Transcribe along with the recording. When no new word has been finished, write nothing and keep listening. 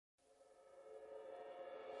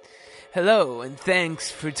Hello, and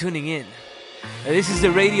thanks for tuning in. This is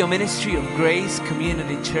the radio ministry of Grace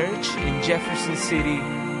Community Church in Jefferson City,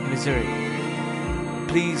 Missouri.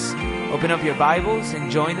 Please open up your Bibles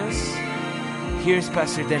and join us. Here's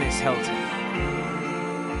Pastor Dennis Helton.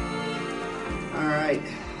 All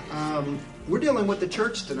right. We're dealing with the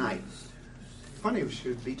church tonight. Funny, we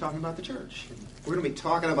should be talking about the church. We're going to be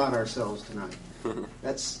talking about ourselves tonight.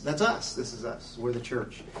 That's us. This is us. We're the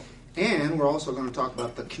church. And we're also going to talk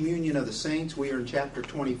about the communion of the saints. We are in chapter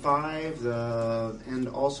 25 and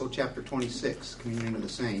also chapter 26, communion of the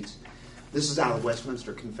saints. This is out of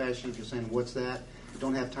Westminster Confession. If you're saying, what's that?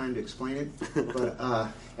 Don't have time to explain it. But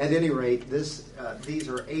at any rate, these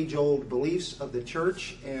are age-old beliefs of the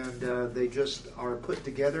church, and they just are put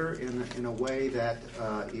together in a way that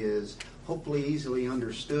is hopefully easily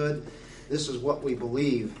understood. This is what we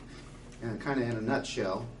believe, kind of in a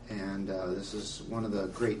nutshell. And this is one of the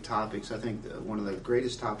great topics. I think one of the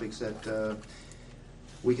greatest topics that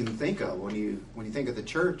we can think of when you think of the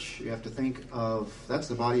church. You have to think of that's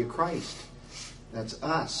the body of Christ. That's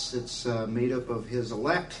us. It's made up of His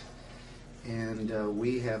elect, and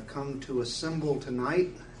we have come to assemble tonight.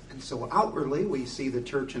 And so outwardly, we see the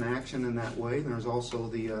church in action in that way. There's also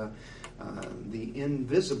the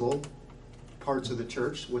invisible parts of the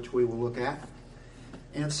church, which we will look at.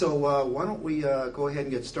 And so why don't we go ahead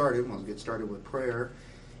and get started. We'll get started with prayer.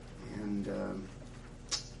 And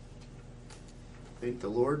thank the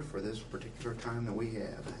Lord for this particular time that we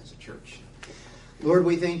have as a church. Lord,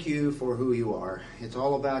 we thank you for who you are. It's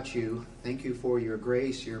all about you. Thank you for your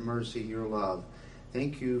grace, your mercy, your love.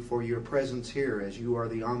 Thank you for your presence here as you are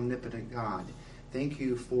the omnipotent God. Thank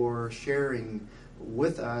you for sharing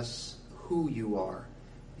with us who you are.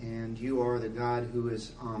 And you are the God who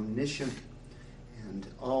is omniscient and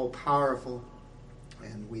all-powerful,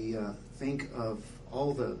 and we think of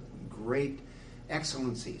all the great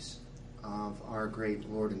excellencies of our great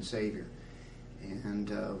Lord and Savior.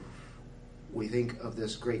 And we think of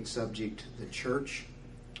this great subject, the church,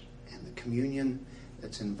 and the communion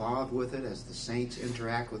that's involved with it as the saints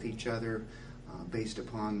interact with each other based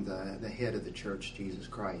upon the head of the church, Jesus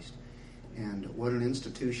Christ. And what an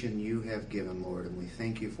institution you have given, Lord, and we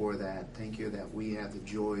thank you for that. Thank you that we have the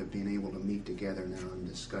joy of being able to meet together now and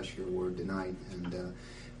discuss your word tonight. And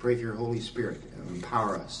pray for your Holy Spirit and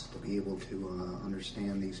empower us to be able to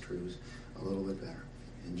understand these truths a little bit better.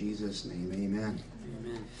 In Jesus' name, amen.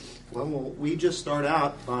 Amen. Well, we just start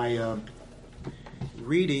out by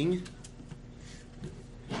reading.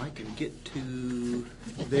 I can get to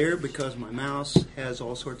there because my mouse has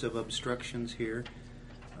all sorts of obstructions here.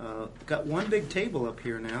 Got one big table up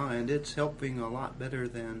here now, and it's helping a lot better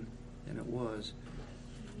than it was.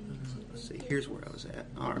 Let's see, here's where I was at.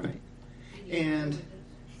 All right. And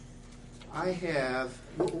I have,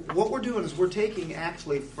 what we're doing is we're taking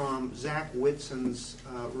actually from Zach Whitson's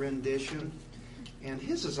rendition, and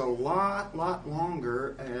his is a lot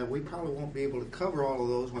longer. We probably won't be able to cover all of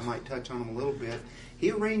those. We might touch on them a little bit. He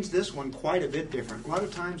arranged this one quite a bit different. A lot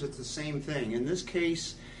of times it's the same thing. In this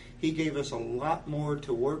case, he gave us a lot more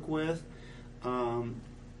to work with.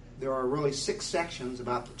 There are really 6 sections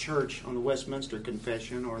about the church on the Westminster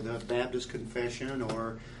Confession or the Baptist Confession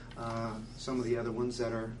or some of the other ones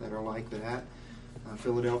that are like that.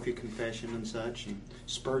 Philadelphia Confession and such, and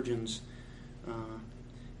Spurgeon's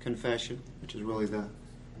Confession, which is really the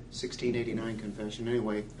 1689 Confession.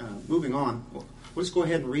 Anyway, moving on. Let's go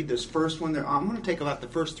ahead and read this first one. I'm going to take about the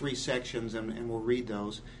first 3 sections and we'll read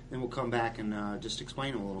those. Then we'll come back and just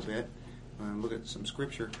explain them a little bit and look at some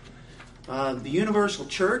scripture. The universal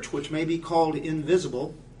church, which may be called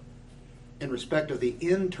invisible in respect of the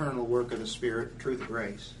internal work of the Spirit, truth and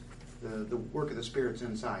grace. The work of the Spirit's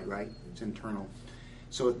inside, right? It's internal.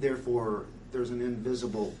 So therefore, there's an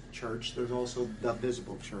invisible church. There's also the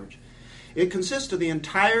visible church. It consists of the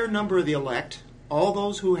entire number of the elect, all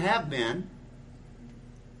those who have been,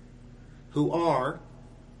 who are,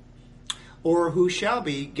 or who shall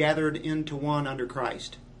be gathered into one under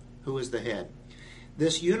Christ, who is the head.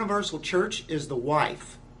 This universal church is the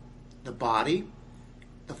wife, the body,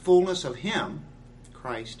 the fullness of Him,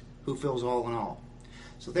 Christ, who fills all in all.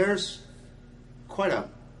 So there's quite a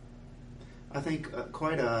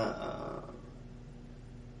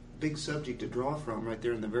big subject to draw from right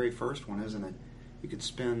there in the very first one, isn't it? You could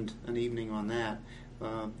spend an evening on that.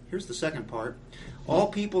 Here's the second part. All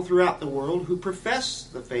people throughout the world who profess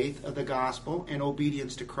the faith of the gospel and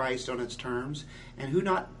obedience to Christ on its terms, and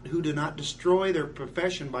who do not destroy their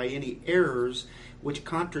profession by any errors which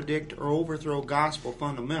contradict or overthrow gospel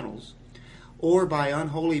fundamentals, or by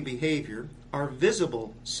unholy behavior, are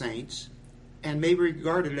visible saints and may be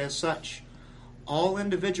regarded as such. All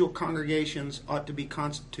individual congregations ought to be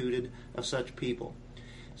constituted of such people.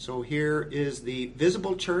 So here is the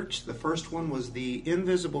visible church. The first one was the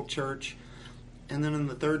invisible church. And then in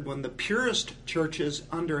the third one, the purest churches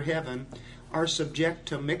under heaven are subject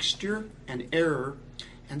to mixture and error,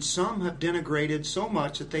 and some have denigrated so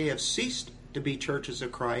much that they have ceased to be churches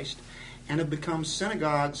of Christ and have become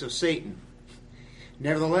synagogues of Satan.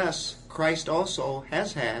 Nevertheless, Christ also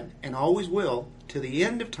has had, and always will, to the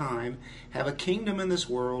end of time, have a kingdom in this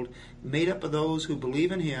world made up of those who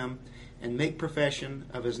believe in Him and make profession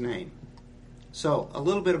of His name. So, a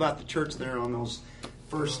little bit about the church there on those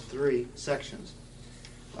first three sections.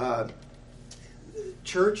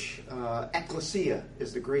 Church, ecclesia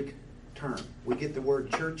is the Greek term. We get the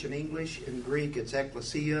word church in English. In Greek, it's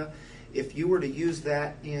ecclesia. If you were to use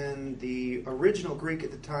that in the original Greek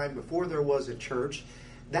at the time, before there was a church,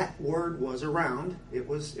 that word was around. It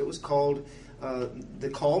was called the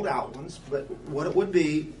called out ones, but what it would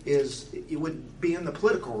be is it would be in the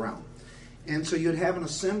political realm. And so you'd have an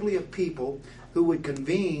assembly of people who would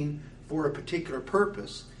convene for a particular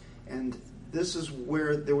purpose. And this is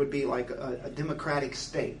where there would be like a democratic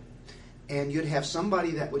state. And you'd have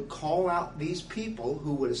somebody that would call out these people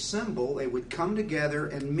who would assemble. They would come together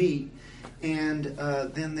and meet, and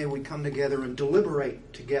then they would come together and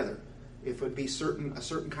deliberate together. If it would be a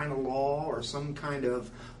certain kind of law or some kind of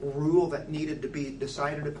rule that needed to be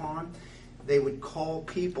decided upon, they would call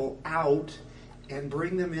people out and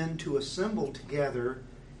bring them in to assemble together.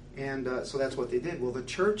 And so that's what they did. Well, the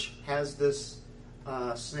church has this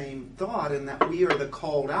same thought in that we are the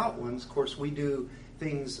called out ones. Of course, we do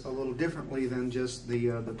things a little differently than just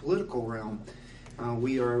the political realm.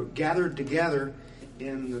 We are gathered together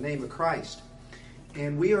in the name of Christ.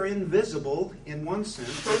 And we are invisible in one sense,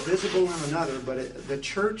 visible in another, but the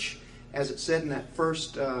church, as it said in that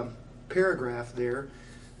first paragraph there,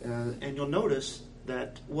 and you'll notice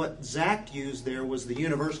that what Zach used there was the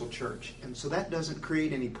universal church. And so that doesn't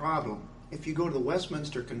create any problem. If you go to the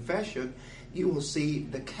Westminster Confession, you will see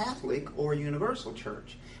the Catholic or universal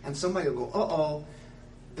church. And somebody will go, uh-oh,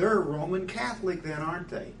 they're Roman Catholic then, aren't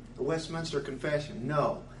they? The Westminster Confession.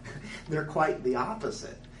 No, they're quite the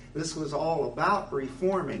opposite. This was all about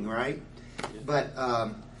reforming, right? But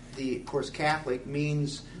of course, Catholic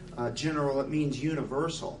means general. It means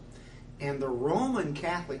universal. And the Roman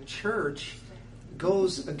Catholic Church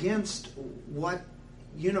goes against what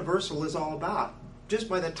universal is all about, just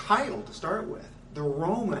by the title to start with, the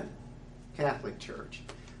Roman Catholic Church.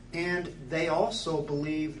 And they also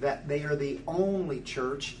believe that they are the only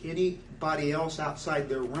church. Anybody else outside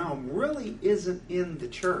their realm really isn't in the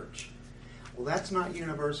church. Well, that's not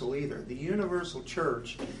universal either. The universal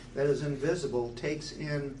church that is invisible takes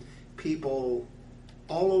in people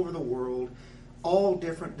all over the world. All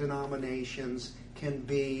different denominations can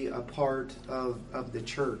be a part of the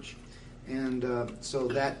church. And so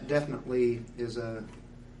that definitely is a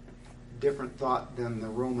different thought than the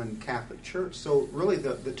Roman Catholic Church. So really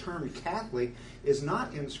the term Catholic is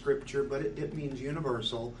not in Scripture, but it means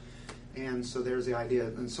universal. And so there's the idea.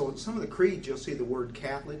 And so in some of the creeds, you'll see the word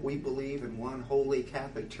Catholic. We believe in one holy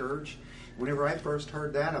Catholic Church. Whenever I first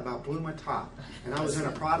heard that, I about blew my top. And I was in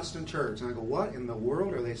a Protestant church. And I go, what in the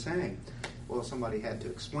world are they saying? Well, somebody had to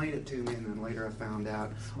explain it to me. And then later I found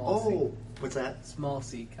out, C. What's that? Small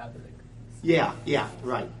C Catholic. Yeah,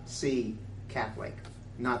 right. C Catholic.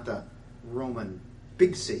 Not the Roman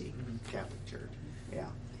big C Catholic Church. Yeah.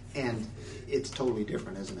 And it's totally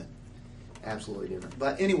different, isn't it? Absolutely different.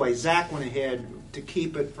 But anyway, Zach went ahead to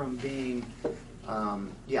keep it from being,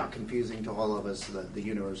 confusing to all of us, the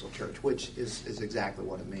universal church, which is exactly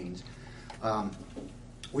what it means.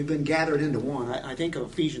 We've been gathered into one. I think of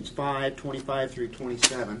Ephesians 5, 25 through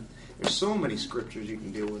 27. There's so many scriptures you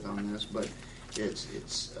can deal with on this, but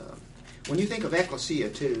it's when you think of ecclesia,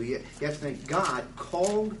 too, you have to think God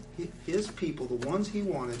called His people, the ones He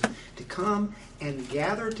wanted, to come and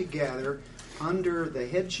gather together under the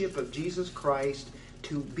headship of Jesus Christ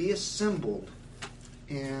to be assembled.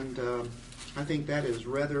 And I think that is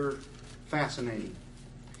rather fascinating.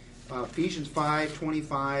 Ephesians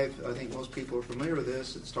 5:25, I think most people are familiar with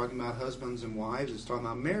this. It's talking about husbands and wives. It's talking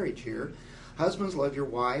about marriage here. Husbands, love your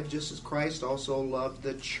wives, just as Christ also loved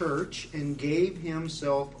the church and gave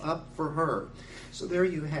Himself up for her. So there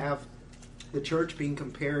you have the church being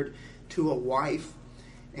compared to a wife,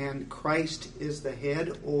 and Christ is the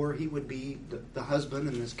head, or He would be the husband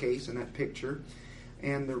in this case, in that picture.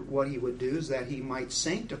 And what He would do is that He might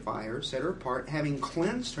sanctify her, set her apart, having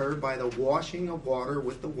cleansed her by the washing of water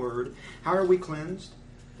with the Word. How are we cleansed?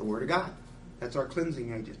 The Word of God. That's our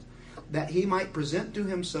cleansing agent. That He might present to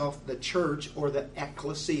Himself the church, or the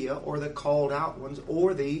ecclesia, or the called out ones,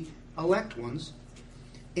 or the elect ones,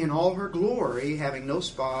 in all her glory, having no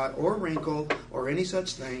spot or wrinkle or any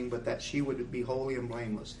such thing, but that she would be holy and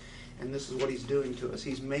blameless. And this is what he's doing to us.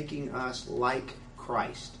 He's making us like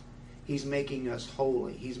Christ. He's making us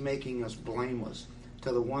holy. He's making us blameless.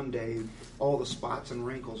 Till the one day all the spots and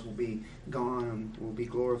wrinkles will be gone and will be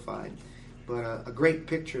glorified. But a great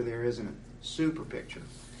picture there, isn't it? Super picture.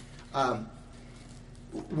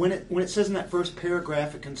 When it says in that first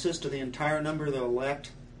paragraph, it consists of the entire number of the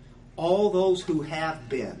elect, all those who have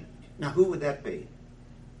been. Now, who would that be?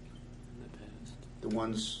 The past. The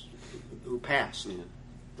ones who passed. Yeah.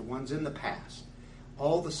 The ones in the past.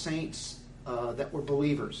 All the saints that were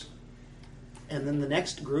believers. And then the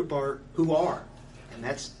next group are who are. And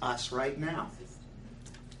that's us right now.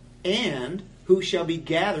 And who shall be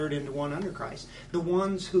gathered into one under Christ. The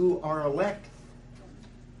ones who are elect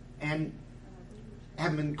and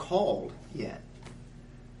haven't been called yet.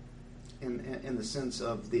 In the sense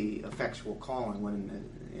of the effectual calling, when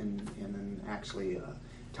in actually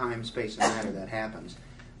time, space, and matter that happens.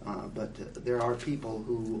 But there are people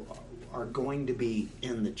who are going to be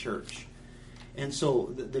in the church. And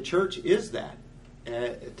so the church is that.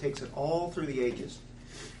 It takes it all through the ages.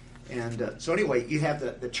 And so anyway, you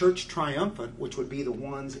have the church triumphant, which would be the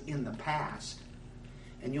ones in the past.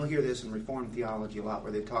 And you'll hear this in Reformed theology a lot,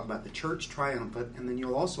 where they talk about the church triumphant, and then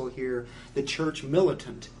you'll also hear the church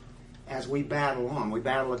militant. As we battle on, we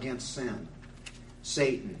battle against sin,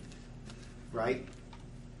 Satan, right?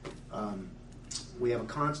 We have a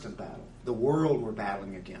constant battle. The world we're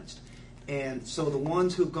battling against. And so the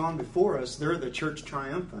ones who've gone before us, they're the church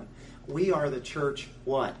triumphant. We are the church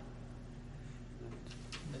what?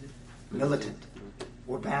 Militant.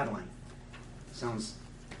 We're battling. Sounds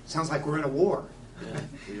like we're in a war. Yeah,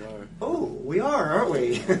 we are. Oh, we are, aren't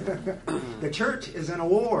we? The church is in a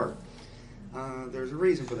war. There's a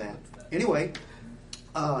reason for that. Anyway,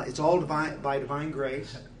 it's all by divine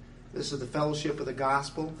grace. This is the fellowship of the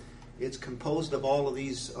gospel. It's composed of all of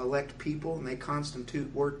these elect people, and they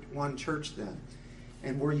constitute one church then.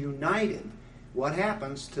 And we're united. What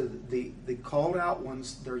happens to the called out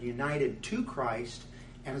ones? They're united to Christ,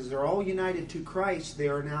 and as they're all united to Christ, they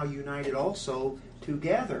are now united also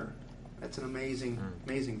together. That's an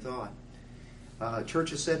amazing thought.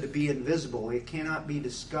 Church is said to be invisible. It cannot be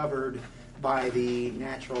discovered by the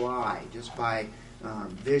natural eye, just by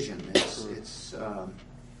vision. It's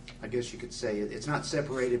I guess you could say, it's not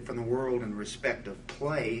separated from the world in respect of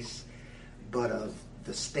place, but of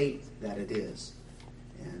the state that it is.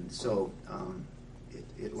 And so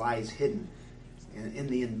it lies hidden in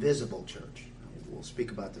the invisible church. We'll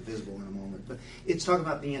speak about the visible in a moment. But it's talking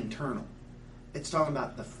about the internal. It's talking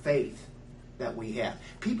about the faith that we have.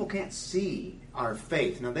 People can't see our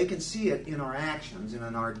faith. Now, they can see it in our actions and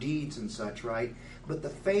in our deeds and such, right? But the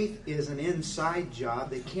faith is an inside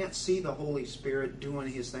job. They can't see the Holy Spirit doing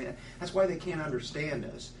His thing. That's why they can't understand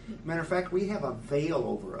us. Matter of fact, we have a veil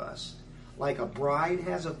over us. Like a bride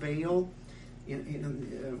has a veil.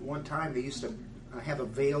 One time they used to have a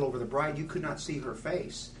veil over the bride. You could not see her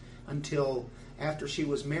face until after she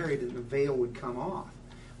was married, and the veil would come off.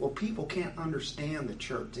 Well, people can't understand the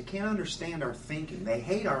church. They can't understand our thinking. They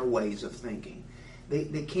hate our ways of thinking.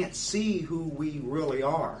 They can't see who we really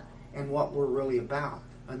are and what we're really about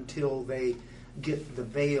until they get the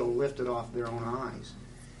veil lifted off their own eyes.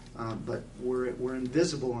 But we're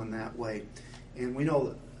invisible in that way. And we know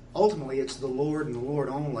that ultimately it's the Lord and the Lord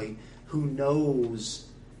only who knows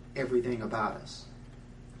everything about us.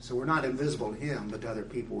 So we're not invisible to Him, but to other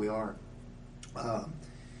people we are.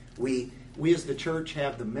 We as the church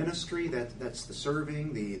have the ministry, that's the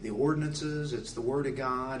serving, the ordinances, it's the Word of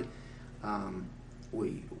God.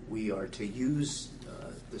 We are to use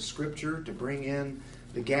the Scripture to bring in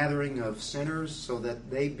the gathering of sinners so that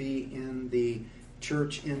they be in the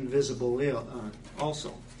church invisible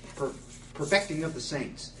also. Perfecting of the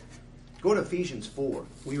saints. Go to Ephesians 4.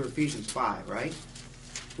 We were Ephesians 5, right?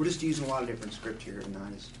 We're just using a lot of different Scripture here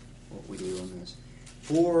tonight is what we do on this.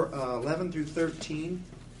 4:11 through 13.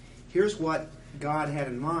 Here's what God had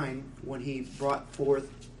in mind when He brought forth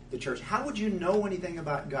the church. How would you know anything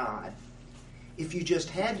about God if you just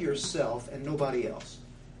had yourself and nobody else?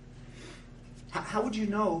 How would you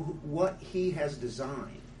know what He has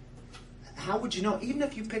designed? How would you know, even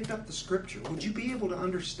if you picked up the Scripture, would you be able to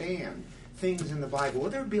understand things in the Bible? Well,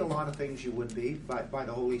 there would be a lot of things you would be by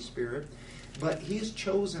the Holy Spirit. But He has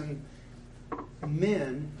chosen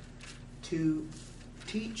men to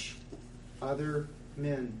teach other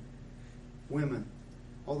men, women,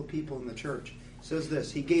 all the people in the church. It says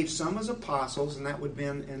this: He gave some as apostles, and that would have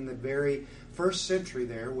been in the very first century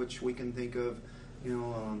there, which we can think of,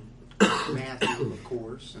 Matthew, of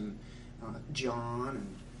course, and John,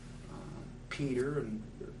 Peter and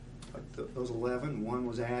those 11, one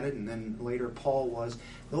was added, and then later Paul was.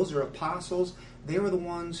 Those are apostles. They were the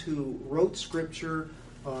ones who wrote Scripture.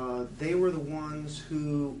 They were the ones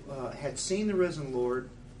who had seen the risen Lord,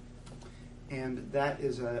 and that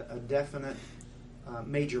is a definite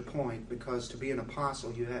major point, because to be an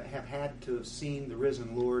apostle, you have had to have seen the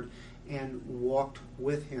risen Lord and walked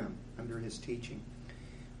with him under his teaching.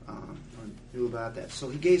 Knew about that. So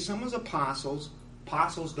he gave some as apostles.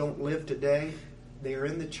 Apostles don't live today. They are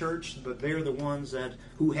in the church, but they're the ones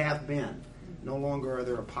who have been. No longer are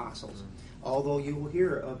there apostles. Although you will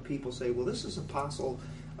hear of people say, well, this is Apostle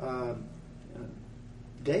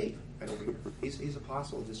Dave right over here. He's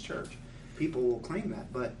apostle of this church. People will claim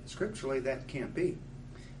that, but scripturally that can't be.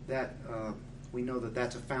 That we know that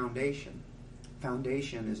that's a foundation.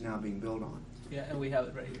 Foundation is now being built on. Yeah, and we have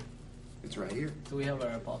it right here. It's right here. So we have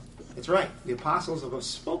our apostles. It's right. The apostles have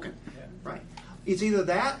spoken. Yeah. Right. It's either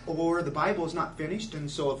that or the Bible is not finished, and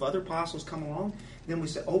so if other apostles come along, then we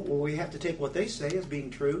say, oh, well, we have to take what they say as being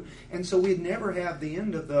true. And so we'd never have the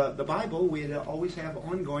end of the Bible. We'd always have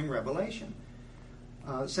ongoing revelation.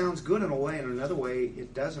 It sounds good in a way, and in another way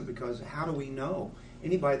it doesn't, because how do we know?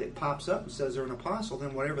 Anybody that pops up and says they're an apostle,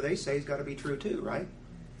 then whatever they say has got to be true too, right?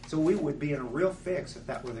 So we would be in a real fix if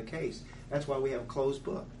that were the case. That's why we have a closed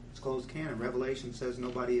book. It's closed canon. Revelation says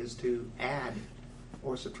nobody is to add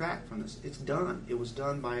or subtract from this. It's done. It was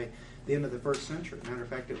done by the end of the first century. Matter of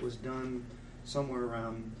fact, it was done somewhere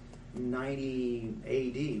around 90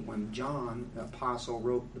 A.D. when John, the apostle,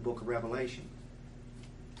 wrote the book of Revelation.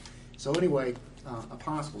 So anyway,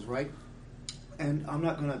 apostles, right? And I'm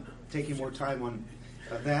not going to take any more time on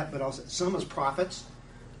that, but I'll say some as prophets,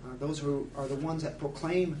 those who are the ones that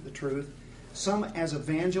proclaim the truth, some as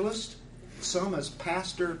evangelists, some as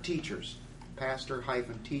pastor teachers,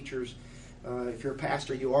 pastor-teachers. If you're a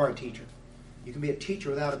pastor, you are a teacher. You can be a teacher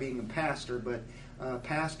without being a pastor, but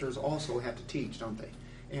pastors also have to teach, don't they?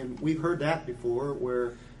 And we've heard that before,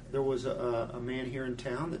 where there was a man here in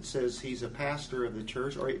town that says he's a pastor of the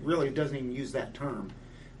church, or it really doesn't even use that term,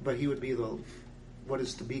 but he would be what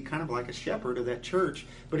is to be kind of like a shepherd of that church,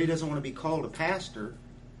 but he doesn't want to be called a pastor,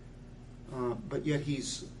 but yet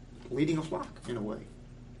he's leading a flock in a way.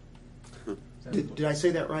 Did I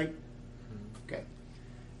say that right? Okay.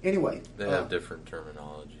 Anyway. They have different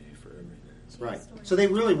terminology for everything. Right. So they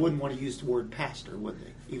really wouldn't want to use the word pastor, would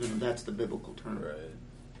they? Even though that's the biblical term. Right.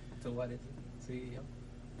 So what is it? CEO?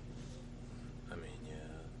 I mean,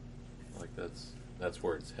 yeah. Like that's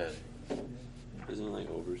where it's heading. Isn't it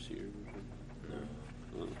like overseer or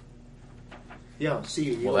something? No. Yeah,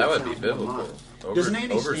 CEO. Well, that would be biblical. Doesn't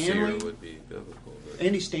Andy overseer Stanley would be biblical. But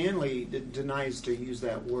Andy Stanley denies to use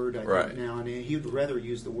that word, I Right. think, now, and he would rather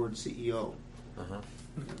use the word CEO. uh-huh.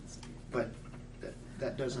 But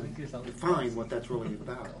that doesn't I think it's define what that's really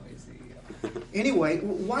about. CEO. Anyway,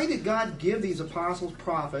 why did God give these apostles,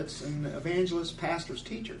 prophets, and evangelists, pastors,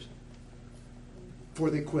 teachers? For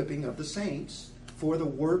the equipping of the saints, for the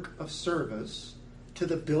work of service, to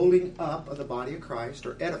the building up of the body of Christ,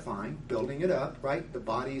 or edifying, building it up, right? The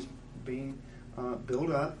body's being built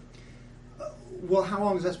up. Well, how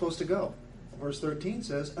long is that supposed to go? Verse 13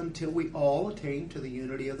 says, until we all attain to the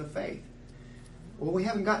unity of the faith. Well, we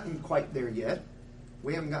haven't gotten quite there yet.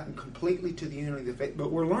 We haven't gotten completely to the unity of the faith,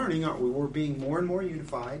 but we're learning, aren't we? We're being more and more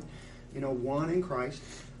unified, one in Christ,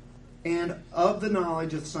 and of the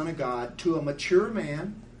knowledge of the Son of God, to a mature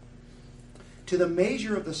man, to the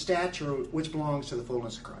measure of the stature which belongs to the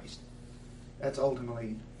fullness of Christ. That's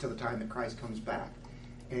ultimately to the time that Christ comes back.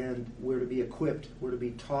 And we're to be equipped, we're to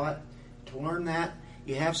be taught to learn that.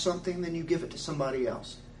 You have something, then you give it to somebody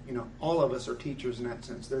else. All of us are teachers in that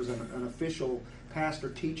sense. There's an official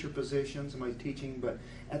pastor-teacher position, somebody teaching, but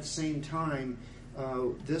at the same time,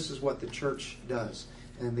 this is what the church does,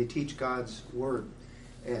 and they teach God's Word.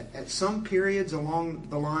 At some periods along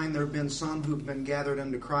the line, there have been some who've been gathered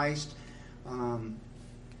unto Christ.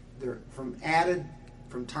 They're added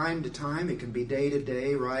from time to time. It can be day to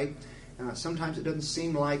day, right? Sometimes it doesn't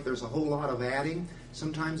seem like there's a whole lot of adding.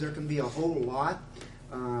 Sometimes there can be a whole lot.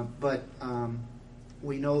 But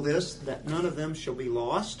we know this, that none of them shall be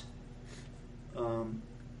lost.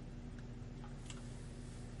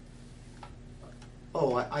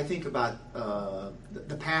 I think about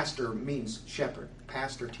the pastor means shepherd.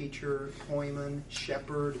 Pastor, teacher, poimen,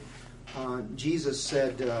 shepherd. Jesus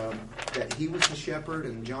said that he was the shepherd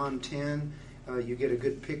in John 10. You get a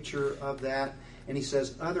good picture of that. And he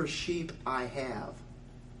says, other sheep I have,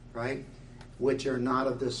 right? Which are not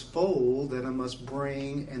of this fold that I must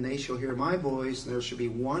bring, and they shall hear my voice, and there shall be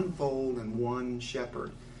one fold and one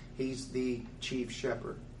shepherd. He's the chief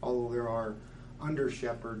shepherd, although there are under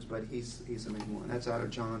shepherds, but he's the main one. That's out of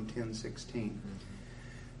John 10:16.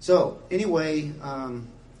 So anyway,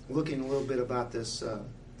 looking a little bit about this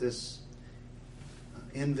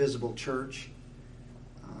invisible church.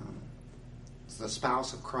 It's the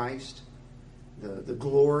spouse of Christ. The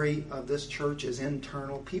glory of this church is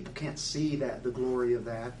internal. People can't see the glory of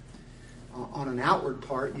that. On an outward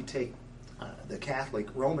part, you take the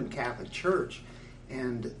Roman Catholic Church,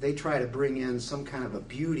 and they try to bring in some kind of a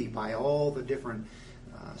beauty by all the different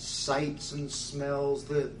sights and smells,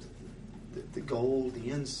 the gold, the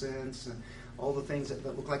incense, and all the things that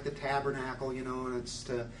look like the tabernacle, and it's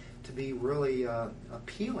to be really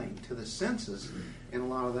appealing to the senses in a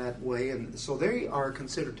lot of that way. And so they are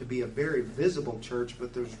considered to be a very visible church,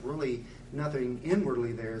 but there's really nothing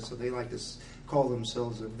inwardly there, so they like to call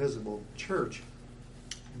themselves a visible church.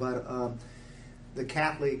 But the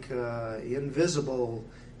Catholic invisible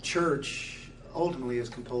church ultimately is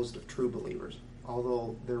composed of true believers,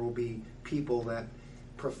 although there will be people that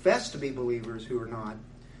profess to be believers who are not.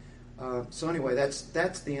 So anyway,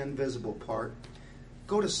 that's the invisible part.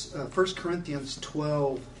 Go to 1 Corinthians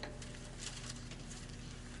 12.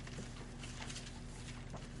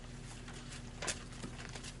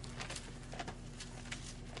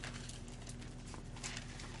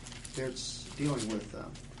 It's dealing with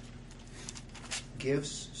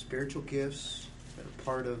gifts, spiritual gifts that are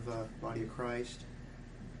part of the body of Christ.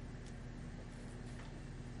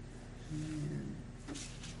 And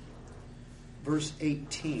verse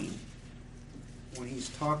 18, when he's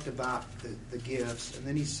talked about the gifts, and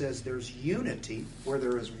then he says there's unity where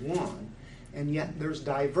there is one, and yet there's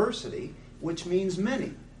diversity, which means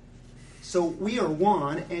many. So we are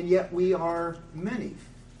one, and yet we are many.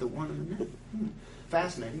 The one and the many.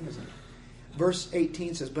 Fascinating, isn't it? Verse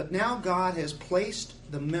 18 says, but now God has placed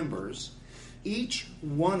the members, each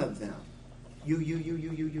one of them, you,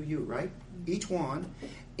 right? Each one,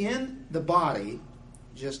 in the body,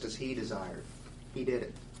 just as He desired. He did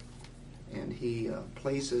it. And He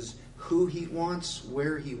places who He wants,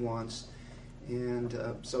 where He wants. And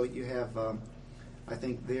so you have, I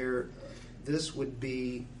think this would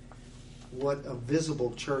be what a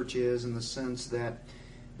visible church is, in the sense that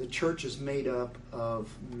the church is made up of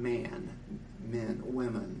men,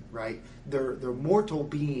 women, right? They're mortal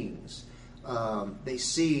beings.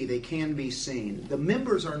 They can be seen. The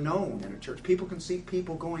members are known in a church. People can see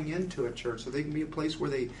people going into a church, so they can be a place where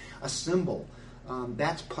they assemble.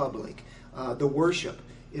 That's public. The worship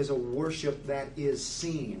is a worship that is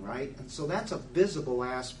seen, right? And so that's a visible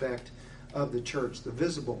aspect of the church, the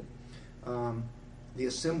visible, the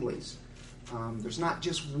assemblies. There's not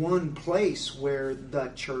just one place where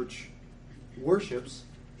the church worships.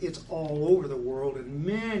 It's all over the world in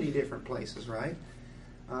many different places, right?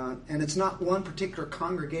 And it's not one particular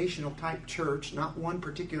congregational type church, not one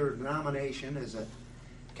particular denomination, as a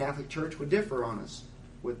Catholic Church would differ on us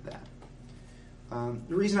with that.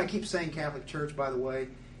 The reason I keep saying Catholic Church, by the way,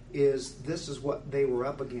 is this is what they were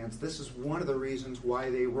up against. This is one of the reasons why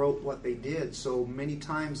they wrote what they did. So many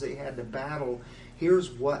times they had to battle.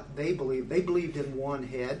 Here's what they believed. They believed in one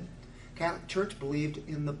head. Catholic Church believed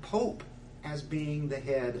in the Pope as being the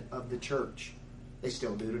head of the church. They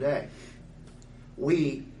still do today.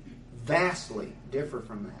 We vastly differ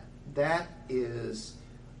from that. That is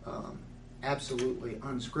absolutely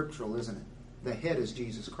unscriptural, isn't it? The head is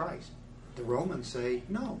Jesus Christ. The Romans say,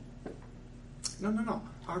 no.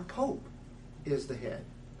 Our Pope is the head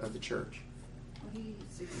of the church. Well, he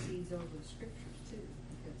succeeds over the scriptures, too,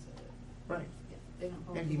 because of it. Right. Yeah, they don't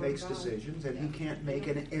hold And he the word makes of God. decisions, and Yeah. he can't make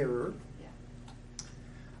an error.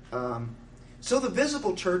 Yeah. So the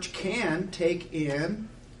visible church can take in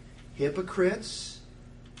hypocrites,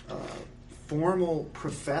 formal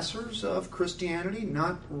professors of Christianity,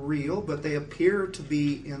 not real, but they appear to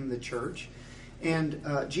be in the church. And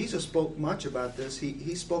Jesus spoke much about this.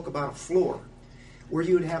 He spoke about a floor where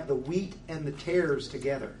you would have the wheat and the tares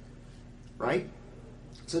together, right?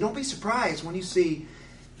 So don't be surprised when you see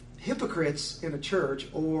hypocrites in a church,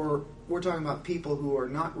 or we're talking about people who are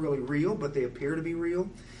not really real, but they appear to be real.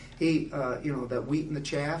 That wheat and the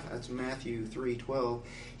chaff, that's Matthew 3:12.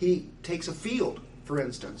 He takes a field, for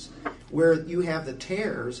instance, where you have the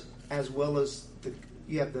tares as well as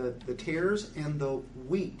you have the tares and the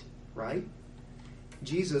wheat, right?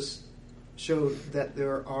 Jesus showed that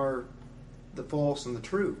there are the false and the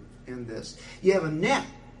true in this. You have a net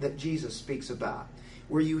that Jesus speaks about,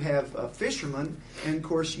 where you have fishermen, and of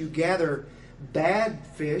course you gather bad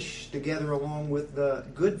fish together along with the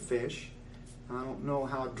good fish. I don't know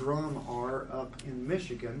how drum are up in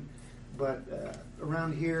Michigan, but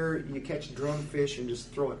around here you catch drum fish and just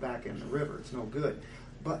throw it back in the river. It's no good.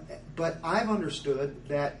 But I've understood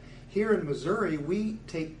that Here in Missouri, we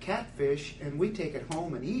take catfish and we take it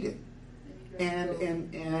home and eat it.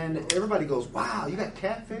 And everybody goes, wow, you got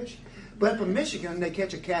catfish? But up in Michigan, they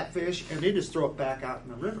catch a catfish and they just throw it back out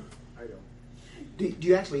in the river. I don't. Do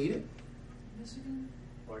you actually eat it? Michigan?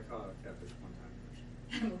 Well, I caught a catfish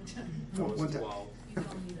one time. I One was time. 12. You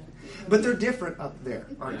don't need it. But they're different up there,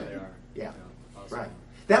 aren't Yeah, they? they are. Yeah. Awesome. Right.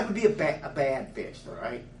 That would be a bad fish, though,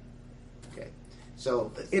 right? Okay.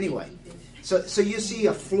 So anyway, so you see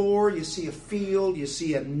a floor, you see a field, you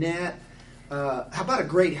see a net. How about a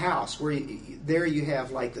great house where there you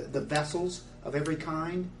have like the vessels of every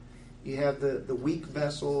kind? You have the weak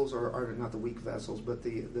vessels, or not the weak vessels, but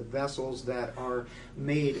the vessels that are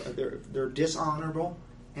made, they're dishonorable.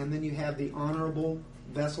 And then you have the honorable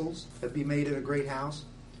vessels that be made in a great house.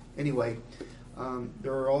 Anyway,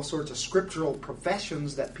 there are all sorts of scriptural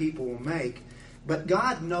professions that people will make. But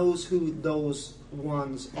God knows who those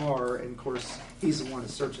ones are. And, of course, He's the one that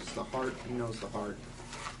searches the heart. He knows the heart.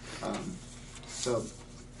 So,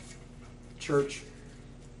 church,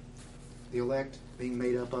 the elect being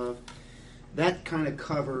made up of, that kind of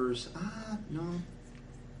covers, no.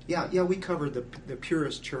 Yeah, we covered the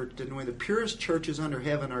purest church, didn't we? The purest churches under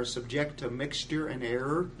heaven are subject to mixture and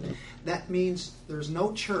error. That means there's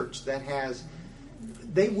no church that has,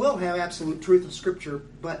 they will have absolute truth of Scripture,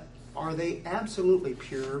 but are they absolutely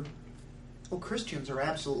pure? Well, Christians are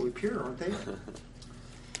absolutely pure, aren't they?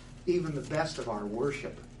 Even the best of our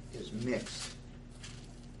worship is mixed.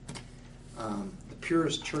 The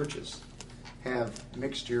purest churches have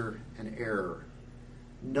mixture and error.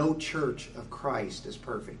 No church of Christ is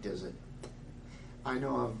perfect, is it? I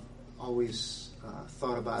know I've always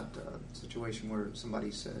thought about a situation where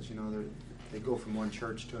somebody says, they go from one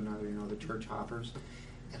church to another, the church hoppers.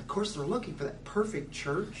 And of course they're looking for that perfect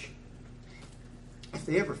church. If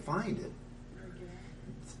they ever find it,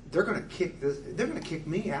 they're going to kick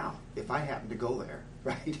me out if I happen to go there,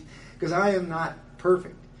 right? Because I am not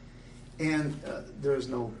perfect. And there's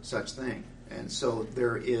no such thing. And so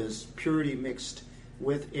there is purity mixed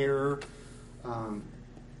with error,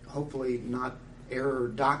 hopefully not error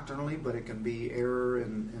doctrinally, but it can be error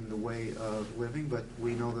in the way of living. But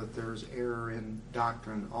we know that there's error in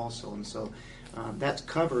doctrine also, and so that's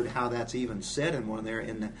covered how that's even said in one there.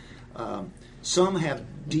 In some have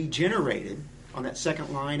degenerated on that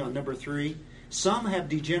second line on number 3. Some have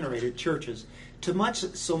degenerated churches so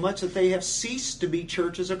much that they have ceased to be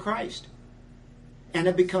churches of Christ and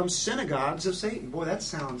have become synagogues of Satan. Boy, that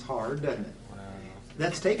sounds hard, doesn't it?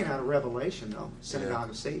 That's taken out of Revelation, though.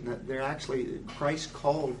 Synagogue of Satan. They're actually, Christ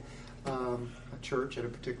called a church at a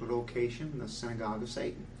particular location the synagogue of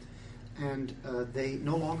Satan. And they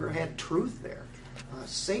no longer had truth there.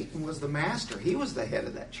 Satan was the master. He was the head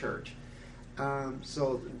of that church.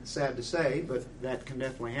 So, sad to say, but that can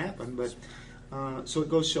definitely happen. But so it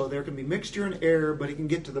goes to show there can be mixture and error, but it can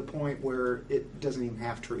get to the point where it doesn't even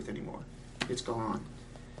have truth anymore. It's gone.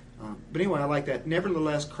 But anyway, I like that.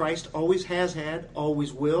 Nevertheless, Christ always has had,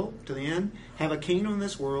 always will, to the end, have a kingdom in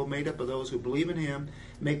this world made up of those who believe in Him,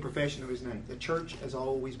 make profession of His name. The church has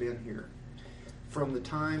always been here. From the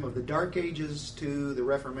time of the Dark Ages to the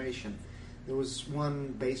Reformation, there was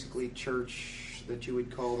one basically church that you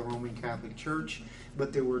would call the Roman Catholic Church,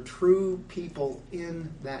 but there were true people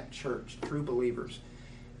in that church, true believers.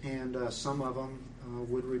 And some of them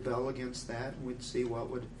would rebel against that, and we'd see what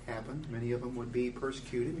would happen. Many of them would be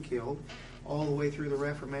persecuted and killed all the way through the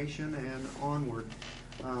Reformation and onward.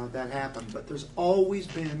 That happened. But there's always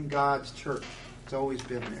been God's church. It's always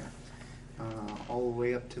been there. All the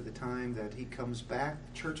way up to the time that He comes back.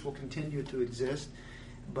 The church will continue to exist,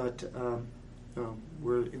 but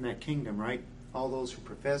we're in that kingdom, right? All those who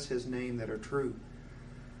profess His name that are true.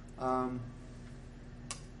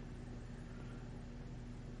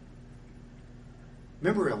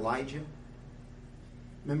 Remember Elijah?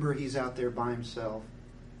 Remember he's out there by himself.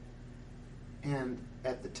 And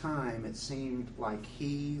at the time, it seemed like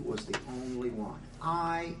he was the only one.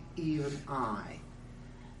 Even I,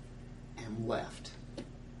 am left.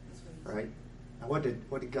 Right? Now what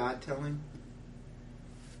did God tell him?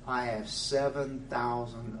 I have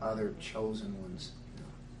 7,000 other chosen ones.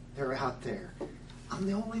 They're out there. I'm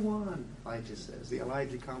the only one, Elijah says. The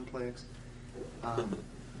Elijah complex.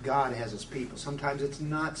 God has His people. Sometimes it's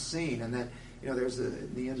not seen, and that there's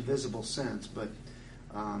the invisible sense. But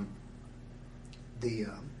the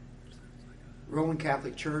Roman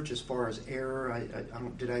Catholic Church, as far as error, I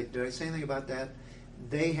don't. Did I say anything about that?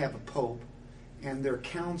 They have a pope, and their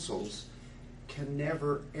councils can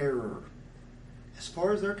never err. As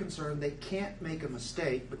far as they're concerned, they can't make a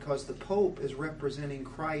mistake because the pope is representing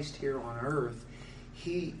Christ here on earth.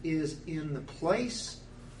 He is in the place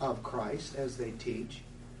of Christ, as they teach.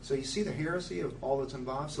 So you see the heresy of all that's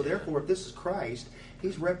involved? So therefore, if this is Christ,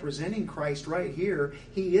 he's representing Christ right here.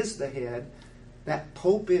 He is the head. That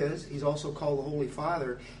Pope is. He's also called the Holy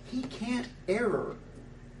Father. He can't err.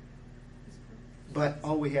 But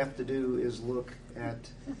all we have to do is look at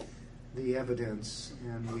the evidence,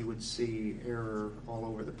 and we would see error all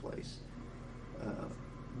over the place.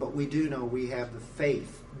 But we do know we have the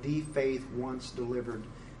faith once delivered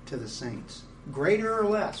to the saints. Greater or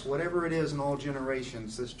less, whatever it is in all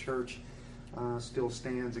generations, this church still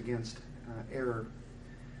stands against error.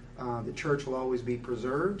 The church will always be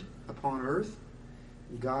preserved upon earth.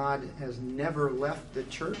 God has never left the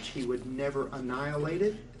church. He would never annihilate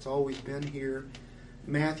it. It's always been here.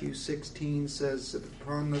 Matthew 16 says,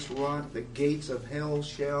 upon this rock the gates of hell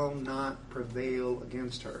shall not prevail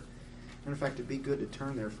against her. And in fact, it'd be good to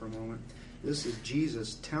turn there for a moment. This is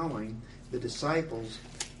Jesus telling the disciples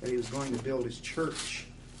that he was going to build his church.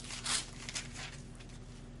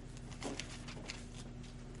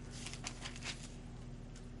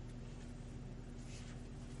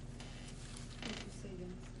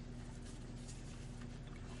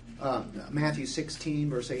 Matthew 16,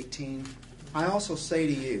 verse 18. I also say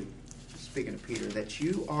to you, speaking of Peter, that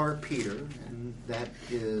you are Peter, and that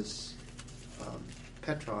is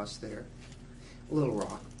Petros there, little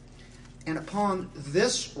rock. And upon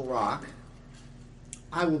this rock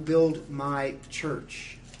I will build my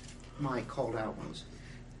church, my called out ones,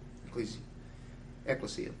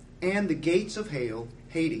 ecclesia. And the gates of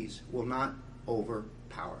Hades will not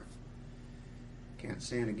overpower it. Can't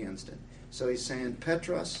stand against it. So he's saying,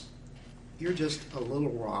 Petros, you're just a little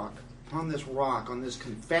rock. On this rock, on this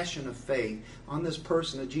confession of faith, on this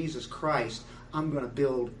person of Jesus Christ, I'm going to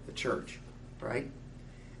build the church. Right?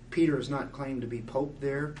 Peter is not claimed to be Pope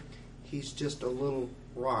there. He's just a little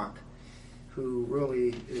rock who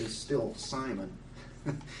really is still Simon.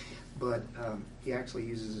 But he actually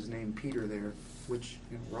uses his name Peter there, which,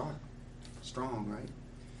 rock, strong,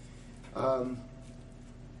 right?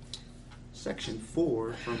 Section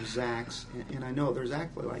 4 from Zach's, and I know there's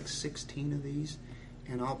actually like 16 of these,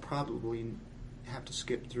 and I'll probably have to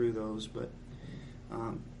skip through those, but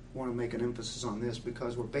want to make an emphasis on this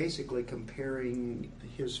because we're basically comparing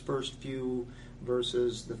his first few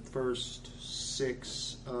verses, the first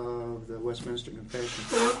 6 of the Westminster Confession.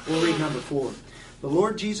 We'll read number 4. The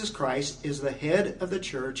Lord Jesus Christ is the head of the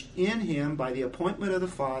church. In him, by the appointment of the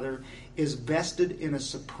Father, is vested in a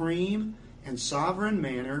supreme and sovereign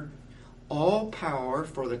manner all power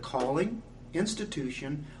for the calling,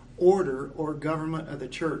 institution, order, or government of the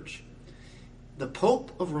church. The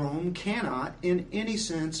Pope of Rome cannot, in any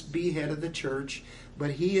sense, be head of the church,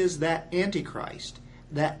 but he is that Antichrist,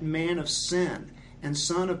 that man of sin and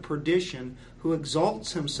son of perdition, who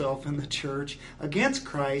exalts himself in the church against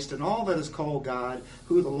Christ and all that is called God,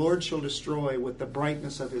 who the Lord shall destroy with the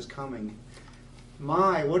brightness of his coming.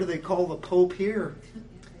 My, what do they call the Pope here?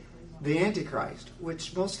 The Antichrist,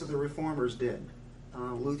 which most of the reformers did.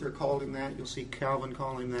 Luther called him that. You'll see Calvin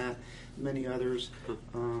calling that. Many others.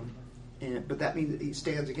 But that means that he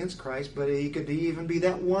stands against Christ. But he could even be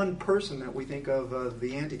that one person that we think of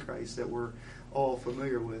the Antichrist that we're all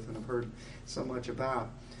familiar with and have heard so much about.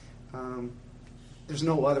 There's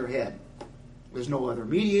no other head. There's no other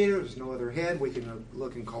mediator. There's no other head. We can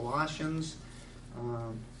look in Colossians.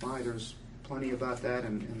 There's plenty about that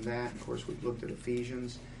and that. Of course, we've looked at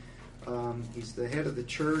Ephesians. He's the head of the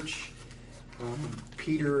church.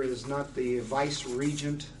 Peter is not the vice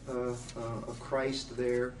regent of Christ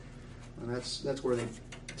there. And that's where they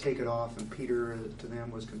take it off. And Peter, to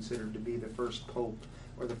them, was considered to be the first pope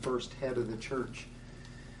or the first head of the church.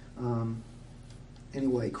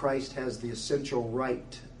 Anyway, Christ has the essential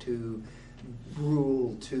right to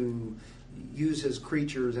rule, to use his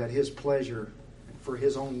creatures at his pleasure for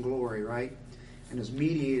his own glory, right? And as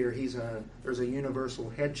mediator, there's a universal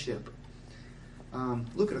headship.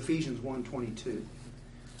 Look at Ephesians 1:22.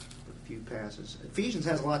 A few passages. Ephesians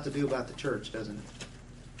has a lot to do about the church, doesn't it?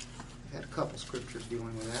 We've had a couple scriptures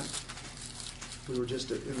dealing with that. We were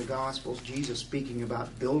just in the Gospels, Jesus speaking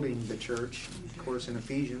about building the church. Of course, in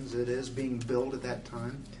Ephesians, it is being built at that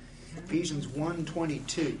time. Ephesians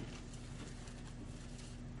 1:22.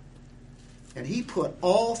 And he put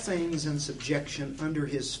all things in subjection under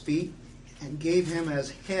his feet and gave him as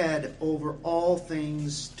head over all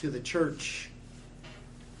things to the church,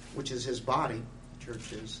 which is his body. The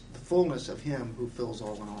church is the fullness of him who fills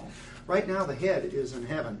all in all. Right now the head is in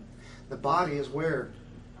heaven. The body is where?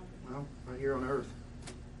 Well, right here on earth.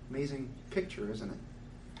 Amazing picture, isn't it?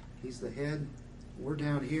 He's the head. We're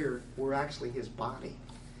down here. We're actually his body.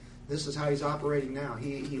 This is how he's operating now.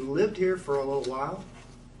 He lived here for a little while,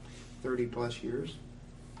 30 plus years,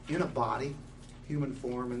 in a body. human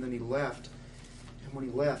form, and then he left. And when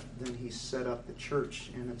he left, then he set up the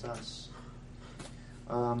church, and it's us.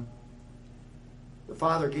 The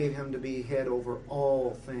Father gave him to be head over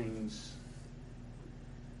all things.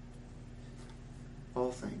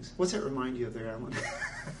 All things. What's that remind you of there, Alan?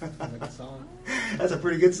 Like a song. That's a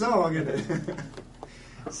pretty good song, isn't it?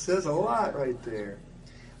 It says a lot right there.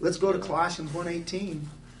 Let's go to Colossians 1:18.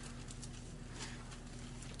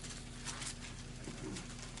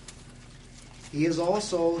 He is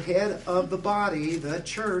also head of the body, the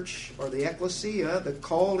church, or the ecclesia, the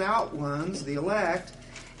called out ones, the elect,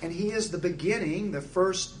 and he is the beginning, the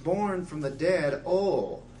firstborn from the dead.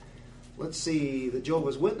 Oh, let's see, the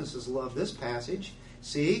Jehovah's Witnesses love this passage.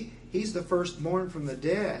 See, he's the firstborn from the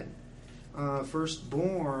dead.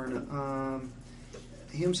 Firstborn,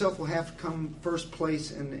 he himself will have to come first place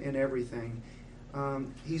in everything.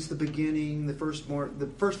 He's the beginning, the firstborn. The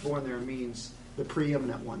firstborn there means the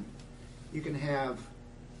preeminent one. You can have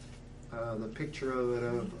the picture of it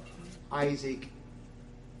of Isaac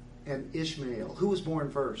and Ishmael. Who was born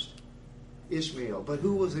first? Ishmael. But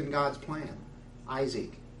who was in God's plan?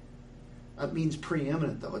 Isaac. It means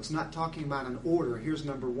preeminent, though. It's not talking about an order. Here's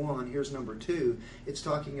number one, here's number two. It's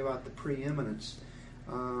talking about the preeminence.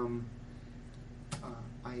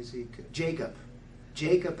 Isaac. Jacob.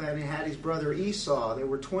 Jacob had his brother Esau. They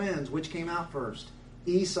were twins. Which came out first?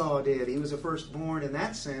 Esau did. He was the firstborn in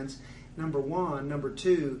that sense. Number one, number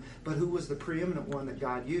two. But who was the preeminent one that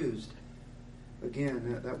God used?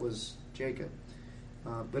 Again, that was Jacob.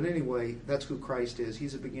 But anyway, that's who Christ is.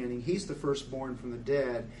 He's the beginning. He's the firstborn from the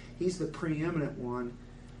dead. He's the preeminent one.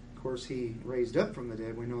 Of course, he raised up from the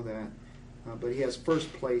dead. We know that. But he has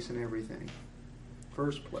first place in everything.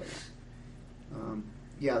 First place.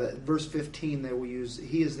 Verse 15 they will use,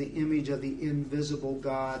 he is the image of the invisible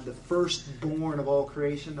God, the firstborn of all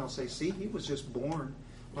creation. They'll say, see, he was just born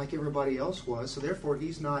like everybody else was. So therefore,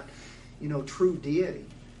 he's not, true deity.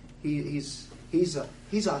 He's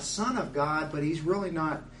a son of God, but he's really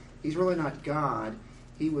not God.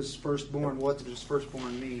 He was firstborn. What does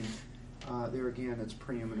firstborn mean? There again, it's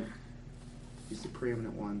preeminent. He's the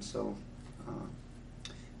preeminent one. So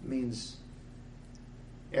it means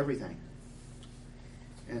everything.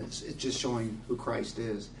 And it's just showing who Christ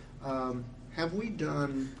is. Did we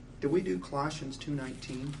do Colossians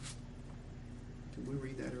 2:19? Did we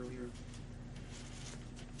read that earlier?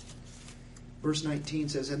 Verse 19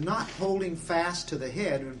 says, and not holding fast to the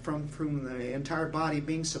head, and from the entire body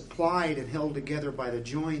being supplied and held together by the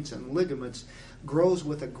joints and ligaments, grows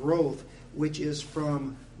with a growth which is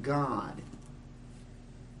from God.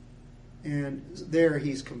 And there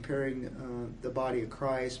he's comparing the body of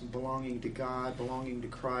Christ, belonging to God, belonging to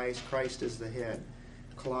Christ. Christ is the head.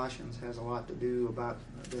 Colossians has a lot to do about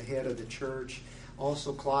the head of the church.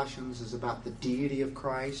 Also, Colossians is about the deity of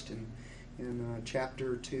Christ. And in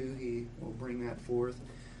chapter 2, he will bring that forth.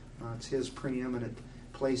 It's his preeminent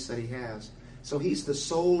place that he has. So he's the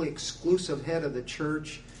sole exclusive head of the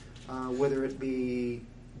church, whether it be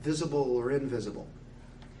visible or invisible.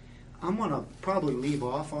 I'm going to probably leave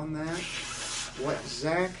off on that. What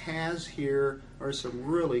Zach has here are some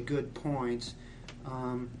really good points.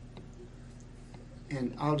 And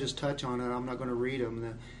I'll just touch on it. I'm not going to read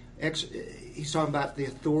them. He's talking about the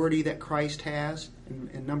authority that Christ has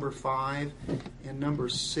in number 5. In number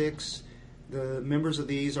 6, the members of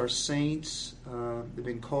these are saints. They've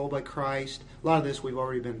been called by Christ. A lot of this we've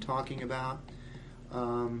already been talking about.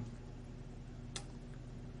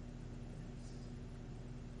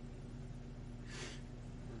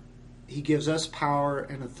 He gives us power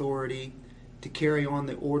and authority to carry on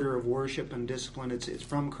the order of worship and discipline. It's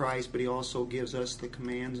from Christ, but he also gives us the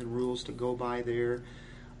commands and rules to go by there.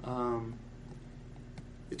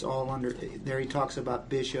 It's all under there. He talks about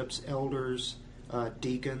bishops, elders,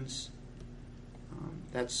 deacons.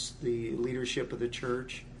 That's the leadership of the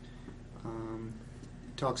church. He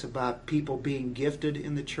talks about people being gifted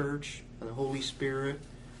in the church by the Holy Spirit.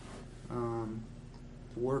 The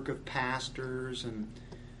work of pastors and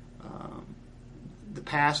the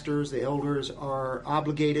pastors, the elders are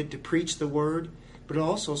obligated to preach the word, but it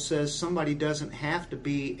also says somebody doesn't have to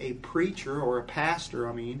be a preacher or a pastor,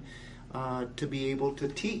 to be able to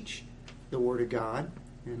teach the word of God,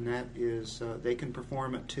 and that is, they can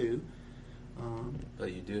perform it too.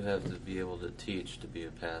 But you do have to be able to teach to be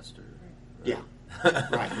a pastor. Right? Yeah,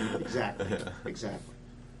 right, exactly.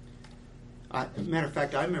 Matter of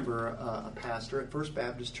fact, I remember a pastor at First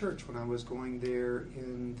Baptist Church when I was going there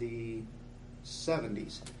in the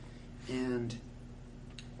 70s. And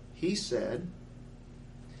he said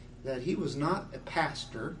that he was not a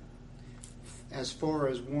pastor as far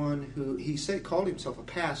as one who, he said called himself a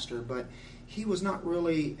pastor, but he was not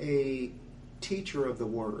really teacher of the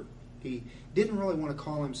Word. He didn't really want to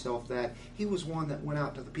call himself that. He was one that went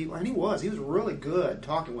out to the people, and he was really good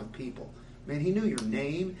talking with people. Man, he knew your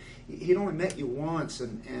name. He'd only met you once,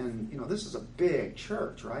 and you know, this is a big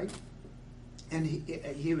church, right? And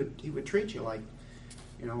he would treat you like,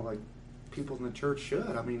 you know, like people in the church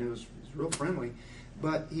should. I mean, it was real friendly.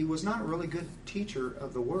 But he was not a really good teacher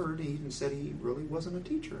of the Word. He even said he really wasn't a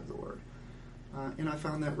teacher of the Word. And I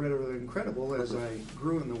found that really incredible as I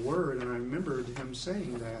grew in the Word, and I remembered him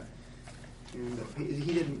saying that. And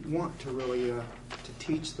he didn't want to really to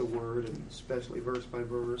teach the Word, and especially verse by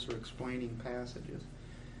verse or explaining passages.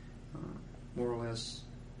 More or less,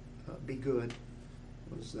 be good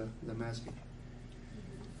was the message.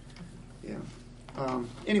 Yeah.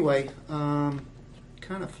 Anyway, kind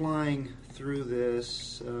of flying through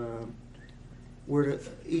this. Where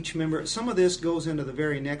each member, some of this goes into the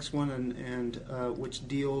very next one, and which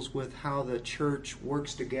deals with how the church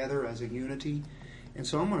works together as a unity. And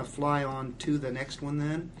so I'm going to fly on to the next one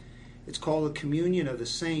then. It's called the communion of the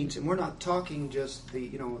saints, and we're not talking just the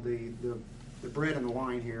bread and the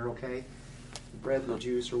wine here, okay? The bread and the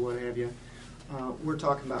juice or what have you. We're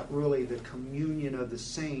talking about really the communion of the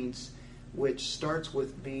saints, which starts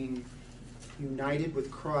with being united with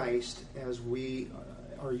Christ. As we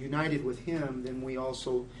are united with Him, then we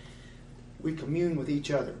commune with each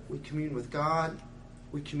other. We commune with God.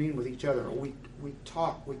 We commune with each other. We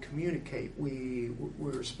talk. We communicate. We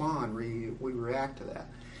respond. We react to that.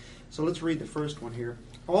 So let's read the first one here.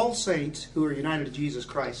 All saints who are united to Jesus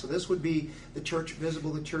Christ. So this would be the church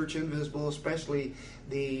visible, the church invisible, especially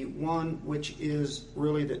the one which is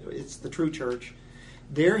really it's the true church.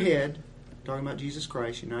 Their head, talking about Jesus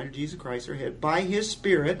Christ, united to Jesus Christ, their head, by His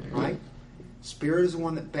Spirit, right? Spirit is the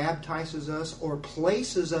one that baptizes us or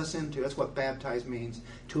places us into. That's what baptize means.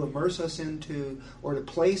 To immerse us into or to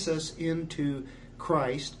place us into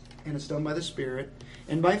Christ. And it's done by the Spirit.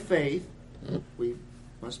 And by faith, we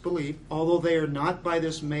must believe, although they are not by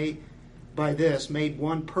this made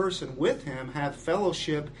one person with Him, have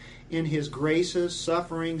fellowship in His graces,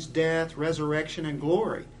 sufferings, death, resurrection, and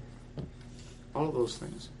glory. All of those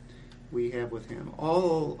things we have with Him.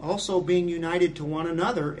 Also being united to one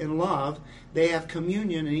another in love, they have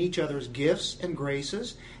communion in each other's gifts and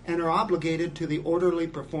graces, and are obligated to the orderly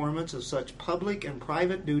performance of such public and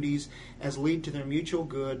private duties as lead to their mutual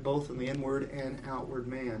good, both in the inward and outward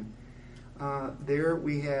man. There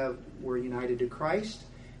we're united to Christ,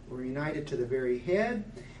 we're united to the very head,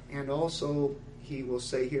 and also he will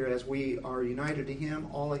say here, as we are united to Him,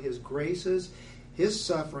 all of His graces, His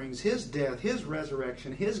sufferings, His death, His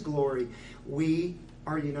resurrection, His glory, we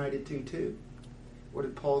are united to too. What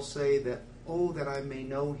did Paul say? That, oh, that I may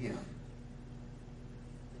know Him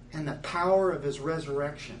and the power of His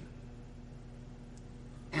resurrection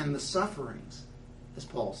and the sufferings, as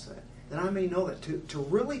Paul said, that I may know that, to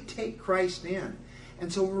really take Christ in.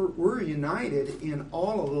 And so we're united in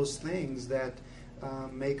all of those things that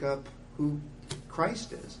make up who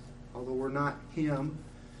Christ is. Although we're not Him,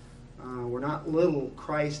 we're not little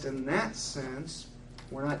Christ in that sense.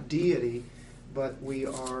 We're not deity, but we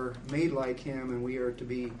are made like Him, and we are to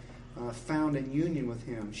be found in union with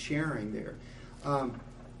Him, sharing there.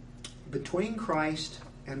 Between Christ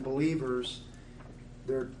and believers,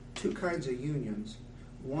 there are two kinds of unions.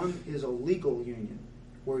 One is a legal union,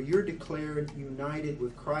 where you're declared united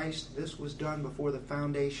with Christ. This was done before the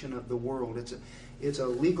foundation of the world. It's a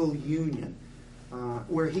legal union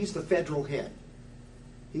where He's the federal head.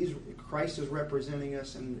 Christ is representing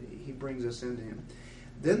us, and He brings us into Him.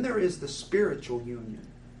 Then there is the spiritual union.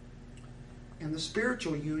 And the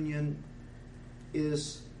spiritual union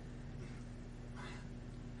is, I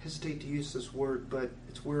hesitate to use this word, but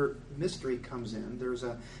it's where mystery comes in. There's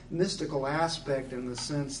a mystical aspect in the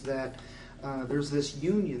sense that there's this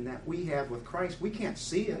union that we have with Christ. We can't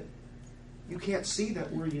see it. You can't see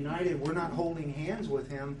that we're united. We're not holding hands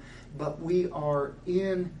with Him, but we are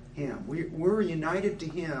in Him. We're united to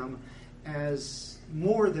Him as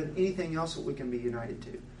more than anything else that we can be united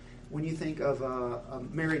to. When you think of a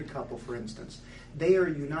married couple, for instance, they are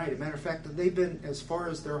united. Matter of fact, they've been, as far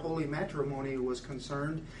as their holy matrimony was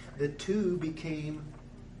concerned, the two became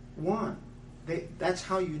one. That's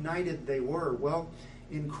how united they were. Well,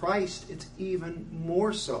 in Christ, it's even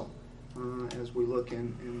more so as we look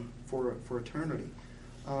in for eternity.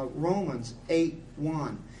 Romans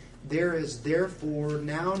 8:1. There is therefore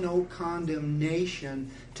now no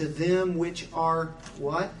condemnation to them which are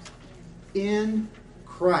what? In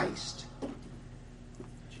Christ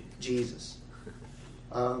Jesus.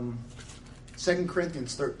 2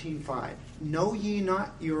 Corinthians 13:5. Know ye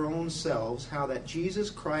not your own selves how that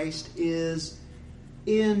Jesus Christ is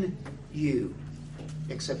in you?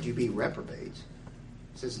 except you be reprobates.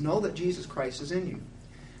 It says, know that Jesus Christ is in you.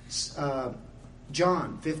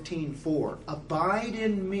 John 15:4. Abide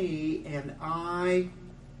in me and I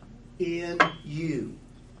in you.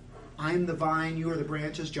 I am the vine, you are the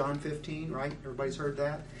branches. John 15, right? Everybody's heard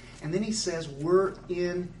that. And then he says, we're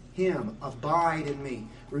in him. Abide in me.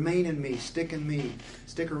 Remain in me. Stick in me.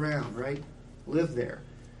 Stick around, right? Live there.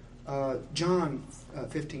 John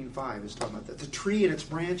 15:5 is talking about that. The tree and its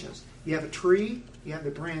branches. You have a tree, you have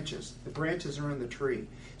the branches. The branches are in the tree.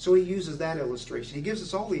 So he uses that illustration. He gives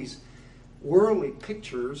us all these worldly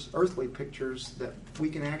pictures, earthly pictures that we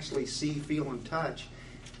can actually see, feel, and touch.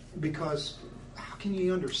 Because how can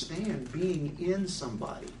you understand being in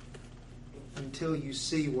somebody until you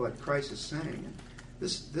see what Christ is saying? And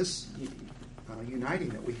this uniting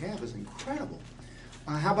that we have is incredible.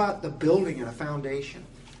 How about the building and a foundation?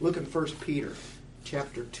 Look in 1 Peter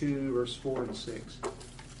chapter 2, verse 4 and 6.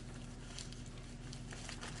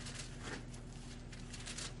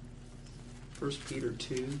 First Peter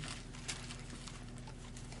 2.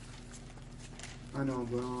 I know I'm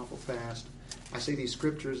going awful fast. I see these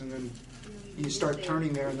scriptures and then you start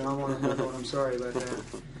turning there and then I want to know, I'm sorry about that.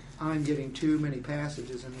 I'm getting too many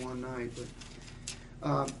passages in one night.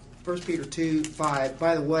 But 1 Peter 2, 5.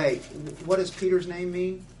 By the way, what does Peter's name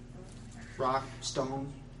mean? Rock,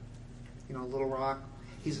 stone. You know, Little Rock.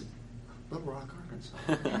 He's Little Rock, Arkansas.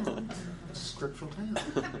 It's a scriptural town.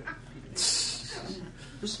 There's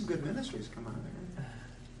some good ministries come out of there.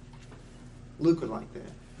 Luke would like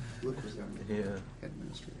that. Luke was there. Yeah. Head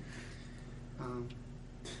ministry.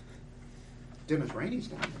 Dennis Rainey's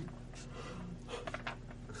down there.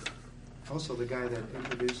 Also the guy that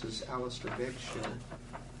introduces Alistair Begg's show.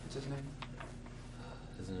 What's his name?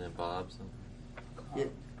 Isn't it Bob something? Yeah.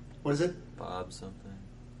 What is it? Bob something.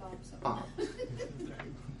 Bob.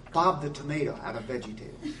 Bob the tomato out of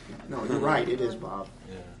VeggieTales. No, you're right. It is Bob.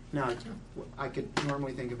 Yeah. Now, I could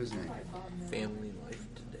normally think of his name. Family Life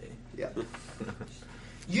Today. Yeah.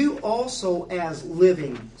 You also, as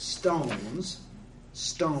living stones,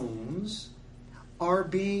 are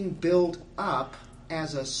being built up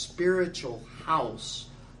as a spiritual house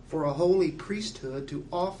for a holy priesthood to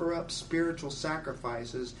offer up spiritual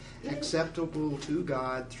sacrifices acceptable to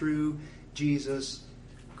God through Jesus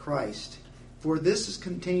Christ. For this is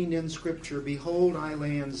contained in Scripture, behold, I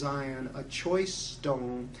lay in Zion a choice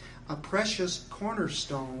stone, a precious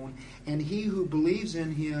cornerstone, and he who believes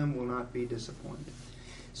in him will not be disappointed.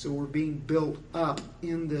 So we're being built up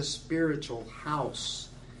in this spiritual house.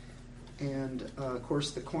 And, of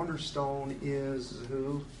course, the cornerstone is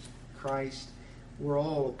who? Christ. We're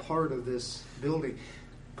all a part of this building.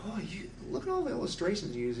 Boy, look at all the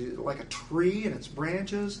illustrations you use. Like a tree and its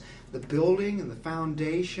branches, the building and the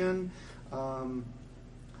foundation. How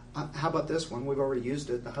about this one? We've already used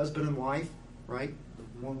it. The husband and wife, right?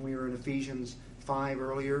 When we were in Ephesians 5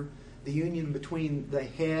 earlier. The union between the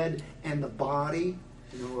head and the body.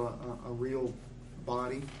 You know, a real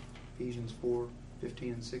body. Ephesians 4,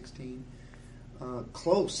 15 and 16.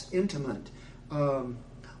 Close, intimate.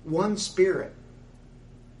 One spirit.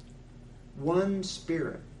 One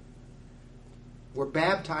spirit. We're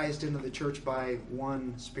baptized into the church by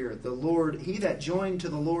one spirit. The Lord, he that joined to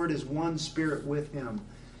the Lord is one spirit with him.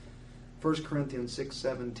 1 Corinthians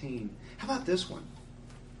 6:17. How about this one?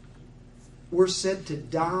 We're said to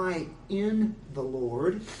die in the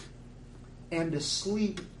Lord and to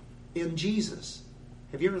sleep in Jesus.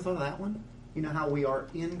 Have you ever thought of that one? You know how we are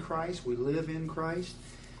in Christ, we live in Christ.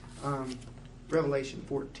 Revelation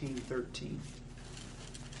 14:13.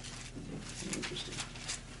 Interesting.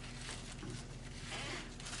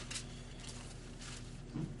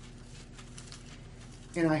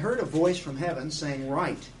 And I heard a voice from heaven saying,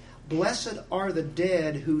 write, blessed are the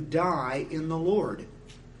dead who die in the Lord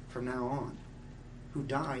from now on. Who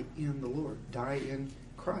die in the Lord, die in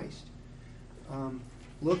Christ.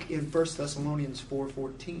 Look in 1 Thessalonians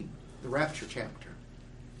 4:14, the rapture chapter.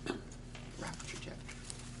 Rapture chapter.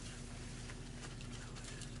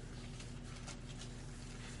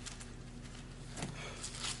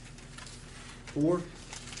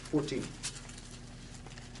 4:14.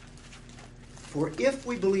 For if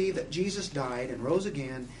we believe that Jesus died and rose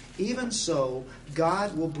again, even so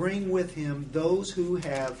God will bring with him those who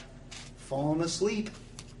have fallen asleep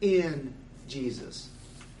in Jesus.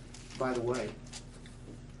 By the way,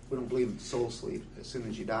 we don't believe in soul sleep. As soon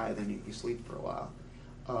as you die, then you sleep for a while.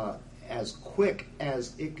 As quick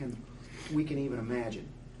as we can even imagine,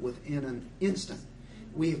 within an instant,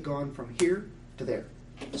 we have gone from here to there,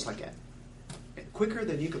 just like that. Quicker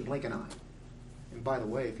than you can blink an eye. And by the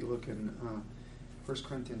way, if you look in 1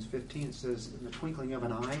 Corinthians 15, it says, in the twinkling of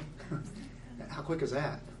an eye. How quick is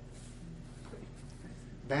that?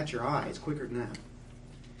 bat your eye. It's quicker than that.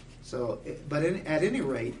 So, but at any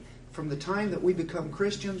rate, from the time that we become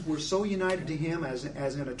Christians, we're so united to Him as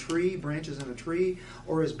in a tree, branches in a tree,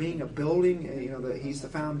 or as being a building. He's the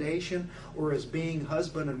foundation, or as being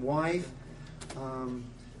husband and wife.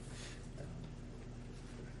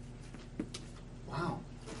 Wow,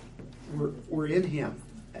 we're in Him.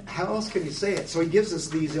 How else can you say it? So He gives us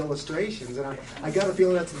these illustrations, and I got to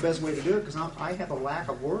feel that's the best way to do it because I have a lack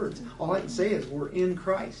of words. All I can say is we're in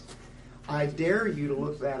Christ. I dare you to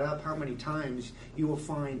look that up, how many times you will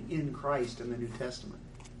find in Christ in the New Testament.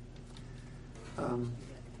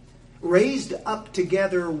 Raised up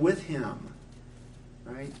together with Him.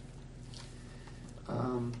 Right?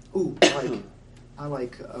 I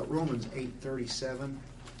like Romans 8:37.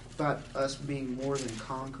 About us being more than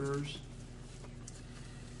conquerors.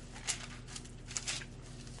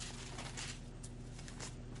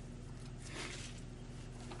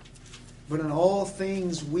 But in all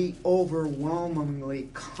things we overwhelmingly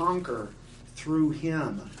conquer through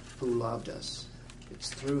Him who loved us.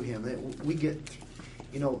 It's through Him that we get,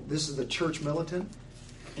 this is the church militant,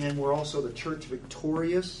 and we're also the church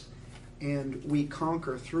victorious, and we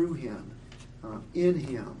conquer through Him, in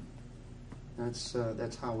Him.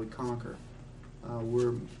 That's how we conquer.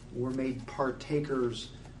 We're made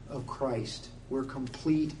partakers of Christ. We're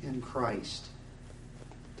complete in Christ.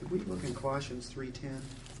 Did we look in Colossians 3:10?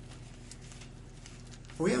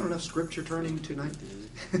 We have enough scripture turning tonight.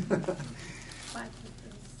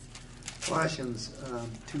 Colossians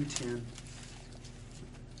 2:10.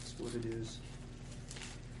 That's what it is.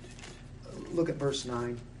 Look at verse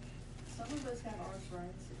 9. Some of us have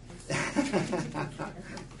arthritis.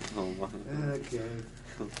 Okay.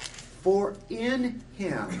 For in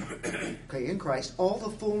Him, in Christ, all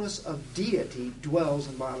the fullness of deity dwells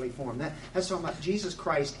in bodily form. That's talking about Jesus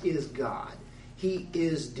Christ is God. He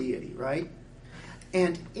is deity, right?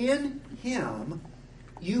 And in Him,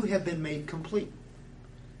 you have been made complete.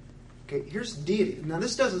 Okay, here's deity. Now,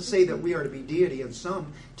 this doesn't say that we are to be deity, and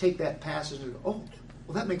some take that passage and go,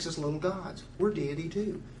 well, that makes us little gods. We're deity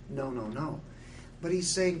too. No. But He's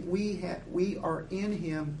saying we are in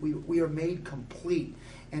Him, we are made complete,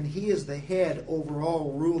 and He is the head over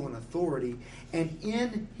all rule and authority. And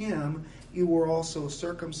in Him, you were also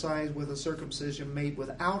circumcised with a circumcision made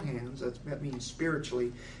without hands. That means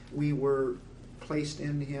spiritually, we were placed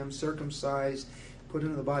in Him, circumcised, put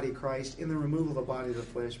into the body of Christ, in the removal of the body of the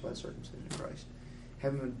flesh by circumcision of Christ.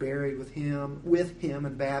 Having been buried with Him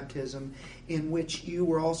in baptism, in which you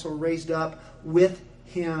were also raised up with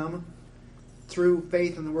Him through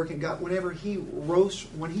faith in the working of God. Whenever He rose,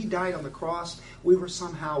 when He died on the cross, we were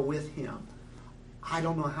somehow with Him. I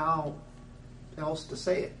don't know how else to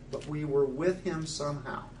say it, but we were with Him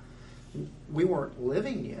somehow. We weren't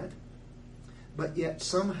living yet, but yet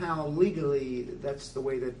somehow legally, that's the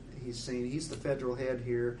way that He's saying. He's the federal head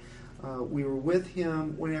here. We were with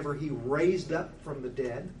Him whenever He raised up from the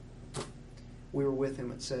dead. We were with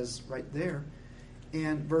Him, it says right there.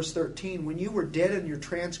 And verse 13, when you were dead in your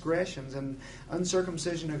transgressions and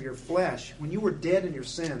uncircumcision of your flesh, when you were dead in your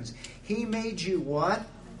sins, He made you what?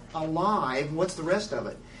 Alive. What's the rest of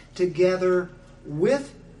it? Together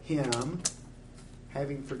with Him,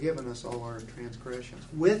 having forgiven us all our transgressions.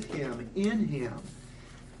 With Him, in Him.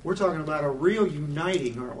 We're talking about a real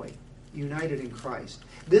uniting, aren't we? United in Christ.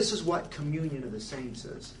 This is what communion of the saints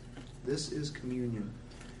is. This is communion.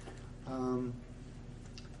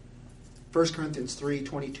 1 Corinthians 3,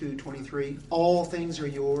 22, 23. All things are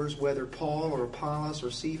yours, whether Paul or Apollos or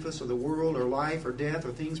Cephas or the world or life or death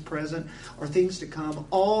or things present or things to come.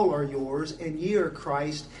 All are yours, and ye are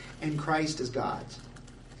Christ, and Christ is God's.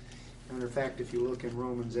 Matter of fact, if you look in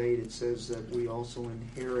Romans 8, it says that we also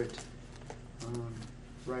inherit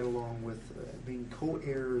right along with being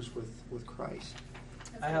co-heirs with Christ.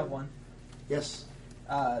 I have one. Yes.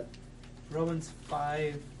 Romans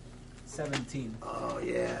 5:17. Oh,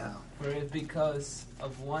 yeah. For if because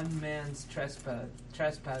of one man's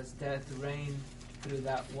trespass death reigned through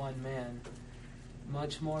that one man,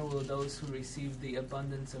 much more will those who receive the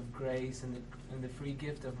abundance of grace and the free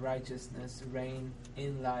gift of righteousness reign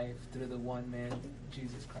in life through the one man,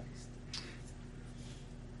 Jesus Christ.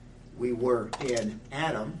 We were in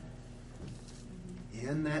Adam,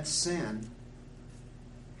 in that sin,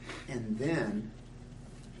 and then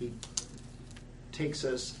He takes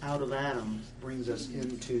us out of Adam, brings us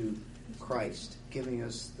into Christ, giving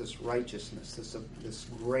us this righteousness, this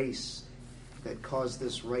grace that caused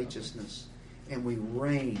this righteousness, and we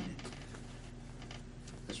reign.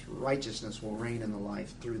 This righteousness will reign in the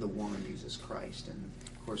life through the one, Jesus Christ, and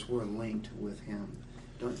of course we're linked with Him.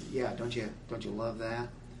 Don't you love that?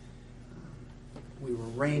 we were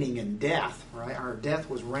reigning in death, right? Our death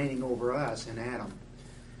was reigning over us in Adam.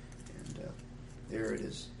 And there it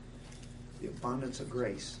is. The abundance of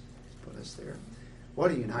grace put us there.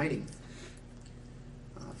 What a uniting.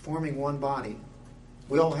 Forming one body.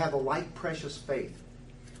 We all have a like precious faith.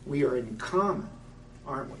 We are in common,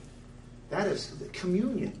 aren't we? That is the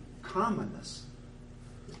communion, commonness,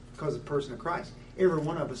 because of the person of Christ. Every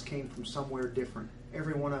one of us came from somewhere different.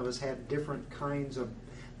 Every one of us had different kinds of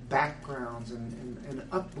backgrounds and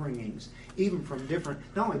upbringings, even from different,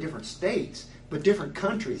 not only different states, but different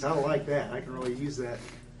countries. I like that. I can really use that.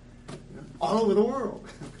 All over the world.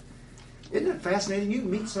 Isn't it fascinating? You can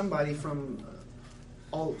meet somebody from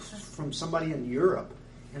somebody in Europe,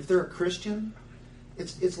 and if they're a Christian,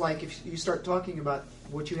 it's like if you start talking about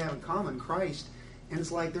what you have in common, Christ, and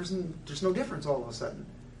it's like there's no difference all of a sudden.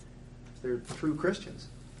 They're true Christians.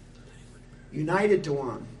 United to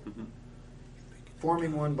one,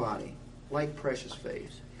 forming one body, like precious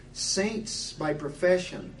faith. Saints by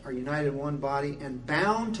profession are united in one body and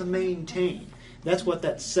bound to maintain. That's what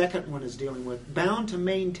that second one is dealing with. Bound to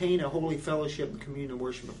maintain a holy fellowship and communion and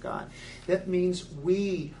worship of God. That means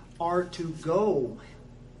we are to go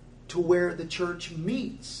to where the church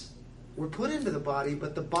meets. We're put into the body,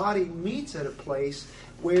 but the body meets at a place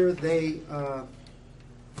where they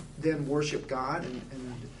then worship God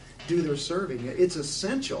and do their serving. It's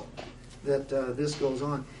essential that this goes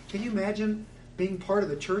on. Can you imagine being part of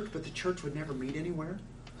the church, but the church would never meet anywhere?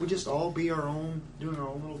 We'd just all be our own, doing our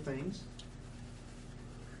own little things.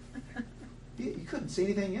 You couldn't see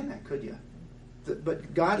anything in that, could you?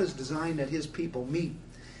 But God has designed that His people meet.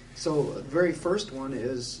 So the very first one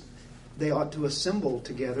is they ought to assemble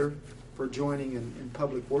together for joining in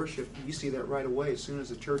public worship. You see that right away as soon as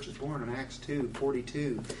the church is born in Acts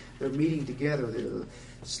 2:42. They're meeting together. They're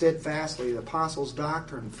steadfastly, the apostles'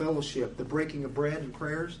 doctrine, fellowship, the breaking of bread and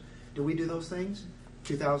prayers. Do we do those things?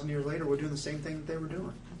 2,000 years later, we're doing the same thing that they were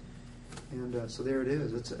doing. And so there it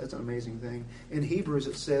is. It's an amazing thing. In Hebrews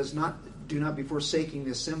it says, do not be forsaking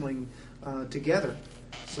the assembling together.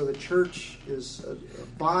 So the church is a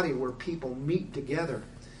body where people meet together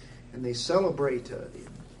and they celebrate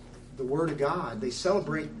the Word of God. They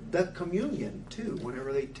celebrate the communion too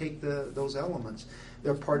whenever they take those elements.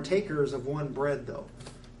 They're partakers of one bread though,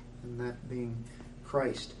 and that being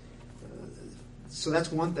Christ. So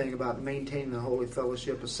that's one thing about maintaining the holy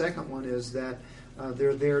fellowship. A second one is that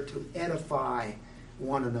they're there to edify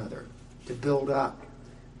one another, to build up.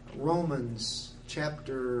 Romans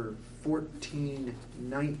chapter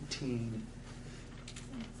 14:19.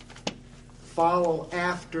 Follow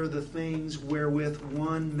after the things wherewith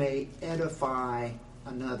one may edify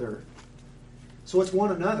another. So it's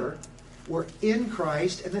one another. We're in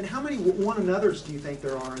Christ. And then how many one another's do you think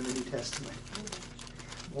there are in the New Testament?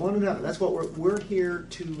 One another. That's what we're here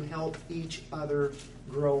to help each other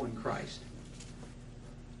grow in Christ.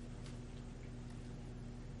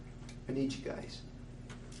 I need you guys.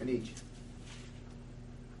 I need you.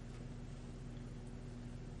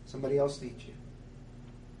 Somebody else needs you.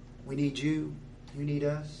 We need you. You need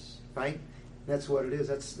us. Right? That's what it is.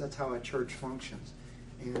 That's how a church functions.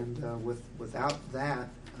 And without that,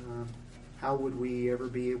 how would we ever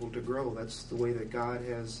be able to grow? That's the way that God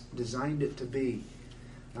has designed it to be.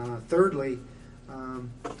 Thirdly,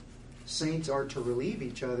 saints are to relieve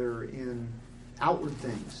each other in outward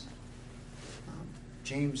things.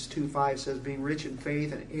 James 2:5 says, being rich in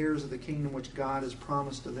faith and heirs of the kingdom which God has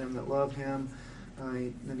promised to them that love Him.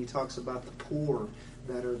 Then he talks about the poor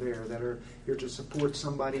that are there, that are here to support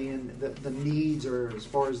somebody in the needs or as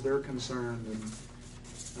far as they're concerned. And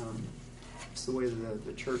it's the way that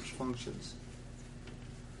the church functions.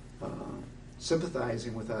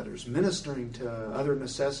 Sympathizing with others, ministering to other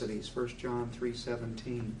necessities, 1 John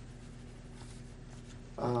 3:17.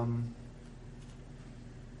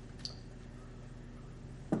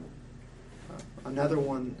 Another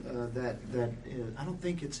one that is, I don't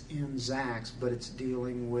think it's in Zach's, but it's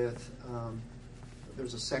dealing with,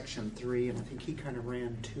 there's a section 3, and I think he kind of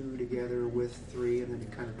ran 2 together with 3, and then he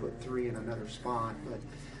kind of put 3 in another spot. But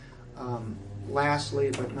lastly,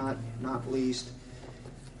 but not least,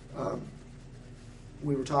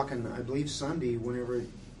 we were talking, I believe, Sunday, whenever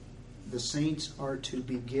the saints are to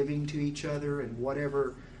be giving to each other, and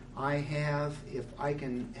whatever I have, if I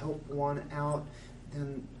can help one out,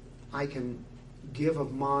 then I can give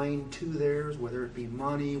of mine to theirs, whether it be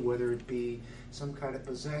money, whether it be some kind of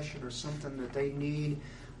possession or something that they need.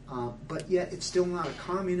 But yet it's still not a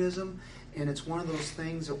communism, and it's one of those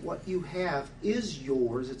things that what you have is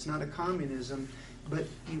yours. It's not a communism, but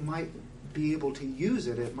you might be able to use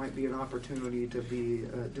it. It might be an opportunity to be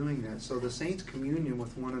doing that. So the saints' communion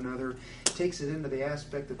with one another takes it into the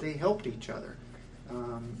aspect that they helped each other.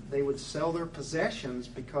 They would sell their possessions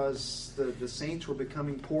because the saints were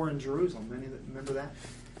becoming poor in Jerusalem. Remember that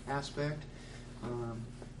aspect?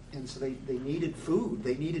 And so they needed food.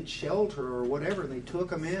 They needed shelter or whatever, and they took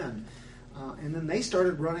them in. And then they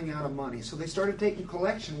started running out of money. So they started taking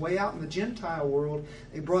collection way out in the Gentile world.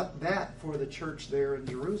 They brought that for the church there in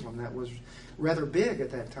Jerusalem. That was rather big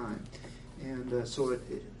at that time. And so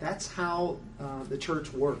that's how the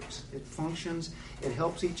church works. It functions. It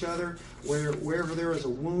helps each other. Wherever there is a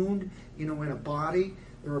wound, in a body,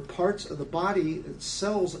 there are parts of the body,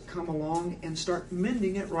 cells that come along and start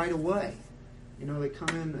mending it right away. They come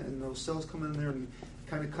in, and those cells come in there and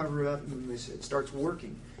kind of cover it up, and it starts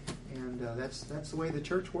working. And that's the way the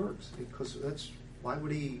church works. Because why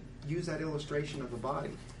would he use that illustration of the body?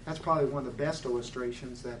 That's probably one of the best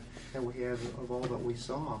illustrations that we have of all that we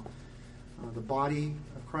saw. The body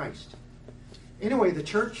of Christ. Anyway, the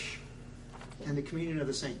church and the communion of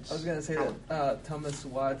the saints. I was going to say that Thomas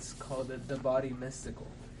Watts called it the body mystical.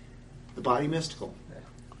 The body mystical.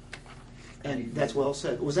 Yeah. And that's well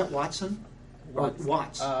said. Was that Watson? Watts.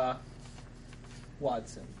 Watts.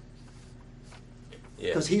 Watson. Yeah.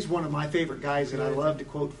 Because he's one of my favorite guys that I love to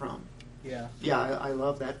quote from. Yeah. Yeah, I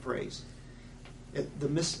love that phrase. The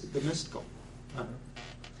mystical.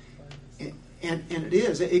 And it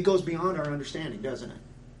is. It goes beyond our understanding, doesn't it?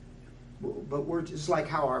 But we're just like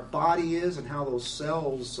how our body is and how those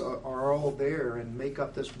cells are all there and make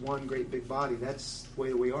up this one great big body. That's the way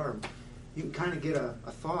that we are. You can kind of get a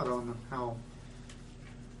thought on how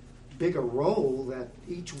big a role that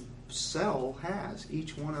each cell has,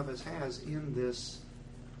 each one of us has in this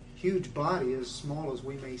huge body, as small as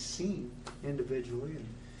we may seem individually, and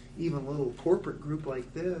even a little corporate group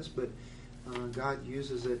like this, but God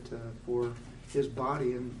uses it for His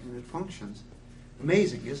body, and it functions.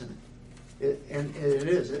 Amazing, isn't it? And it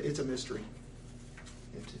is. It's a mystery.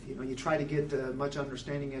 You try to get as much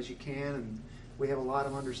understanding as you can, and we have a lot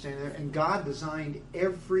of understanding there. And God designed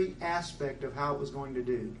every aspect of how it was going to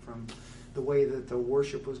do, from the way that the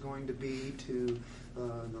worship was going to be, to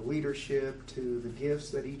the leadership, to the gifts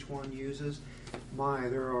that each one uses.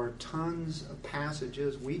 There are tons of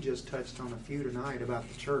passages. We just touched on a few tonight about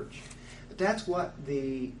the church. But that's what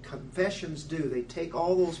the confessions do. They take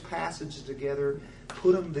all those passages together,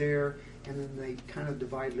 put them there, and then they kind of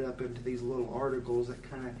divide it up into these little articles that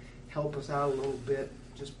kind of help us out a little bit,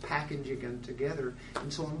 just packaging them together.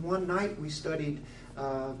 And so on one night we studied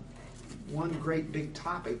one great big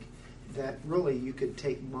topic that really you could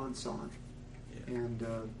take months on,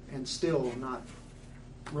 and still not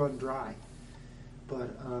run dry. But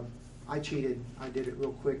I cheated. I did it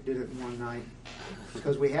real quick, did it in one night,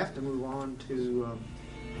 because we have to move on to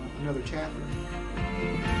another chapter.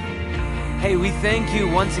 Hey, we thank you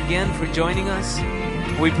once again for joining us.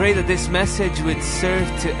 We pray that this message would serve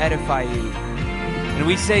to edify you. And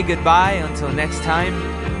we say goodbye until next time.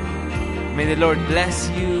 May the Lord bless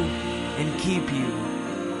you and keep you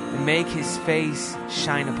and make His face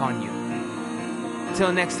shine upon you.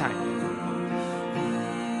 Until next time.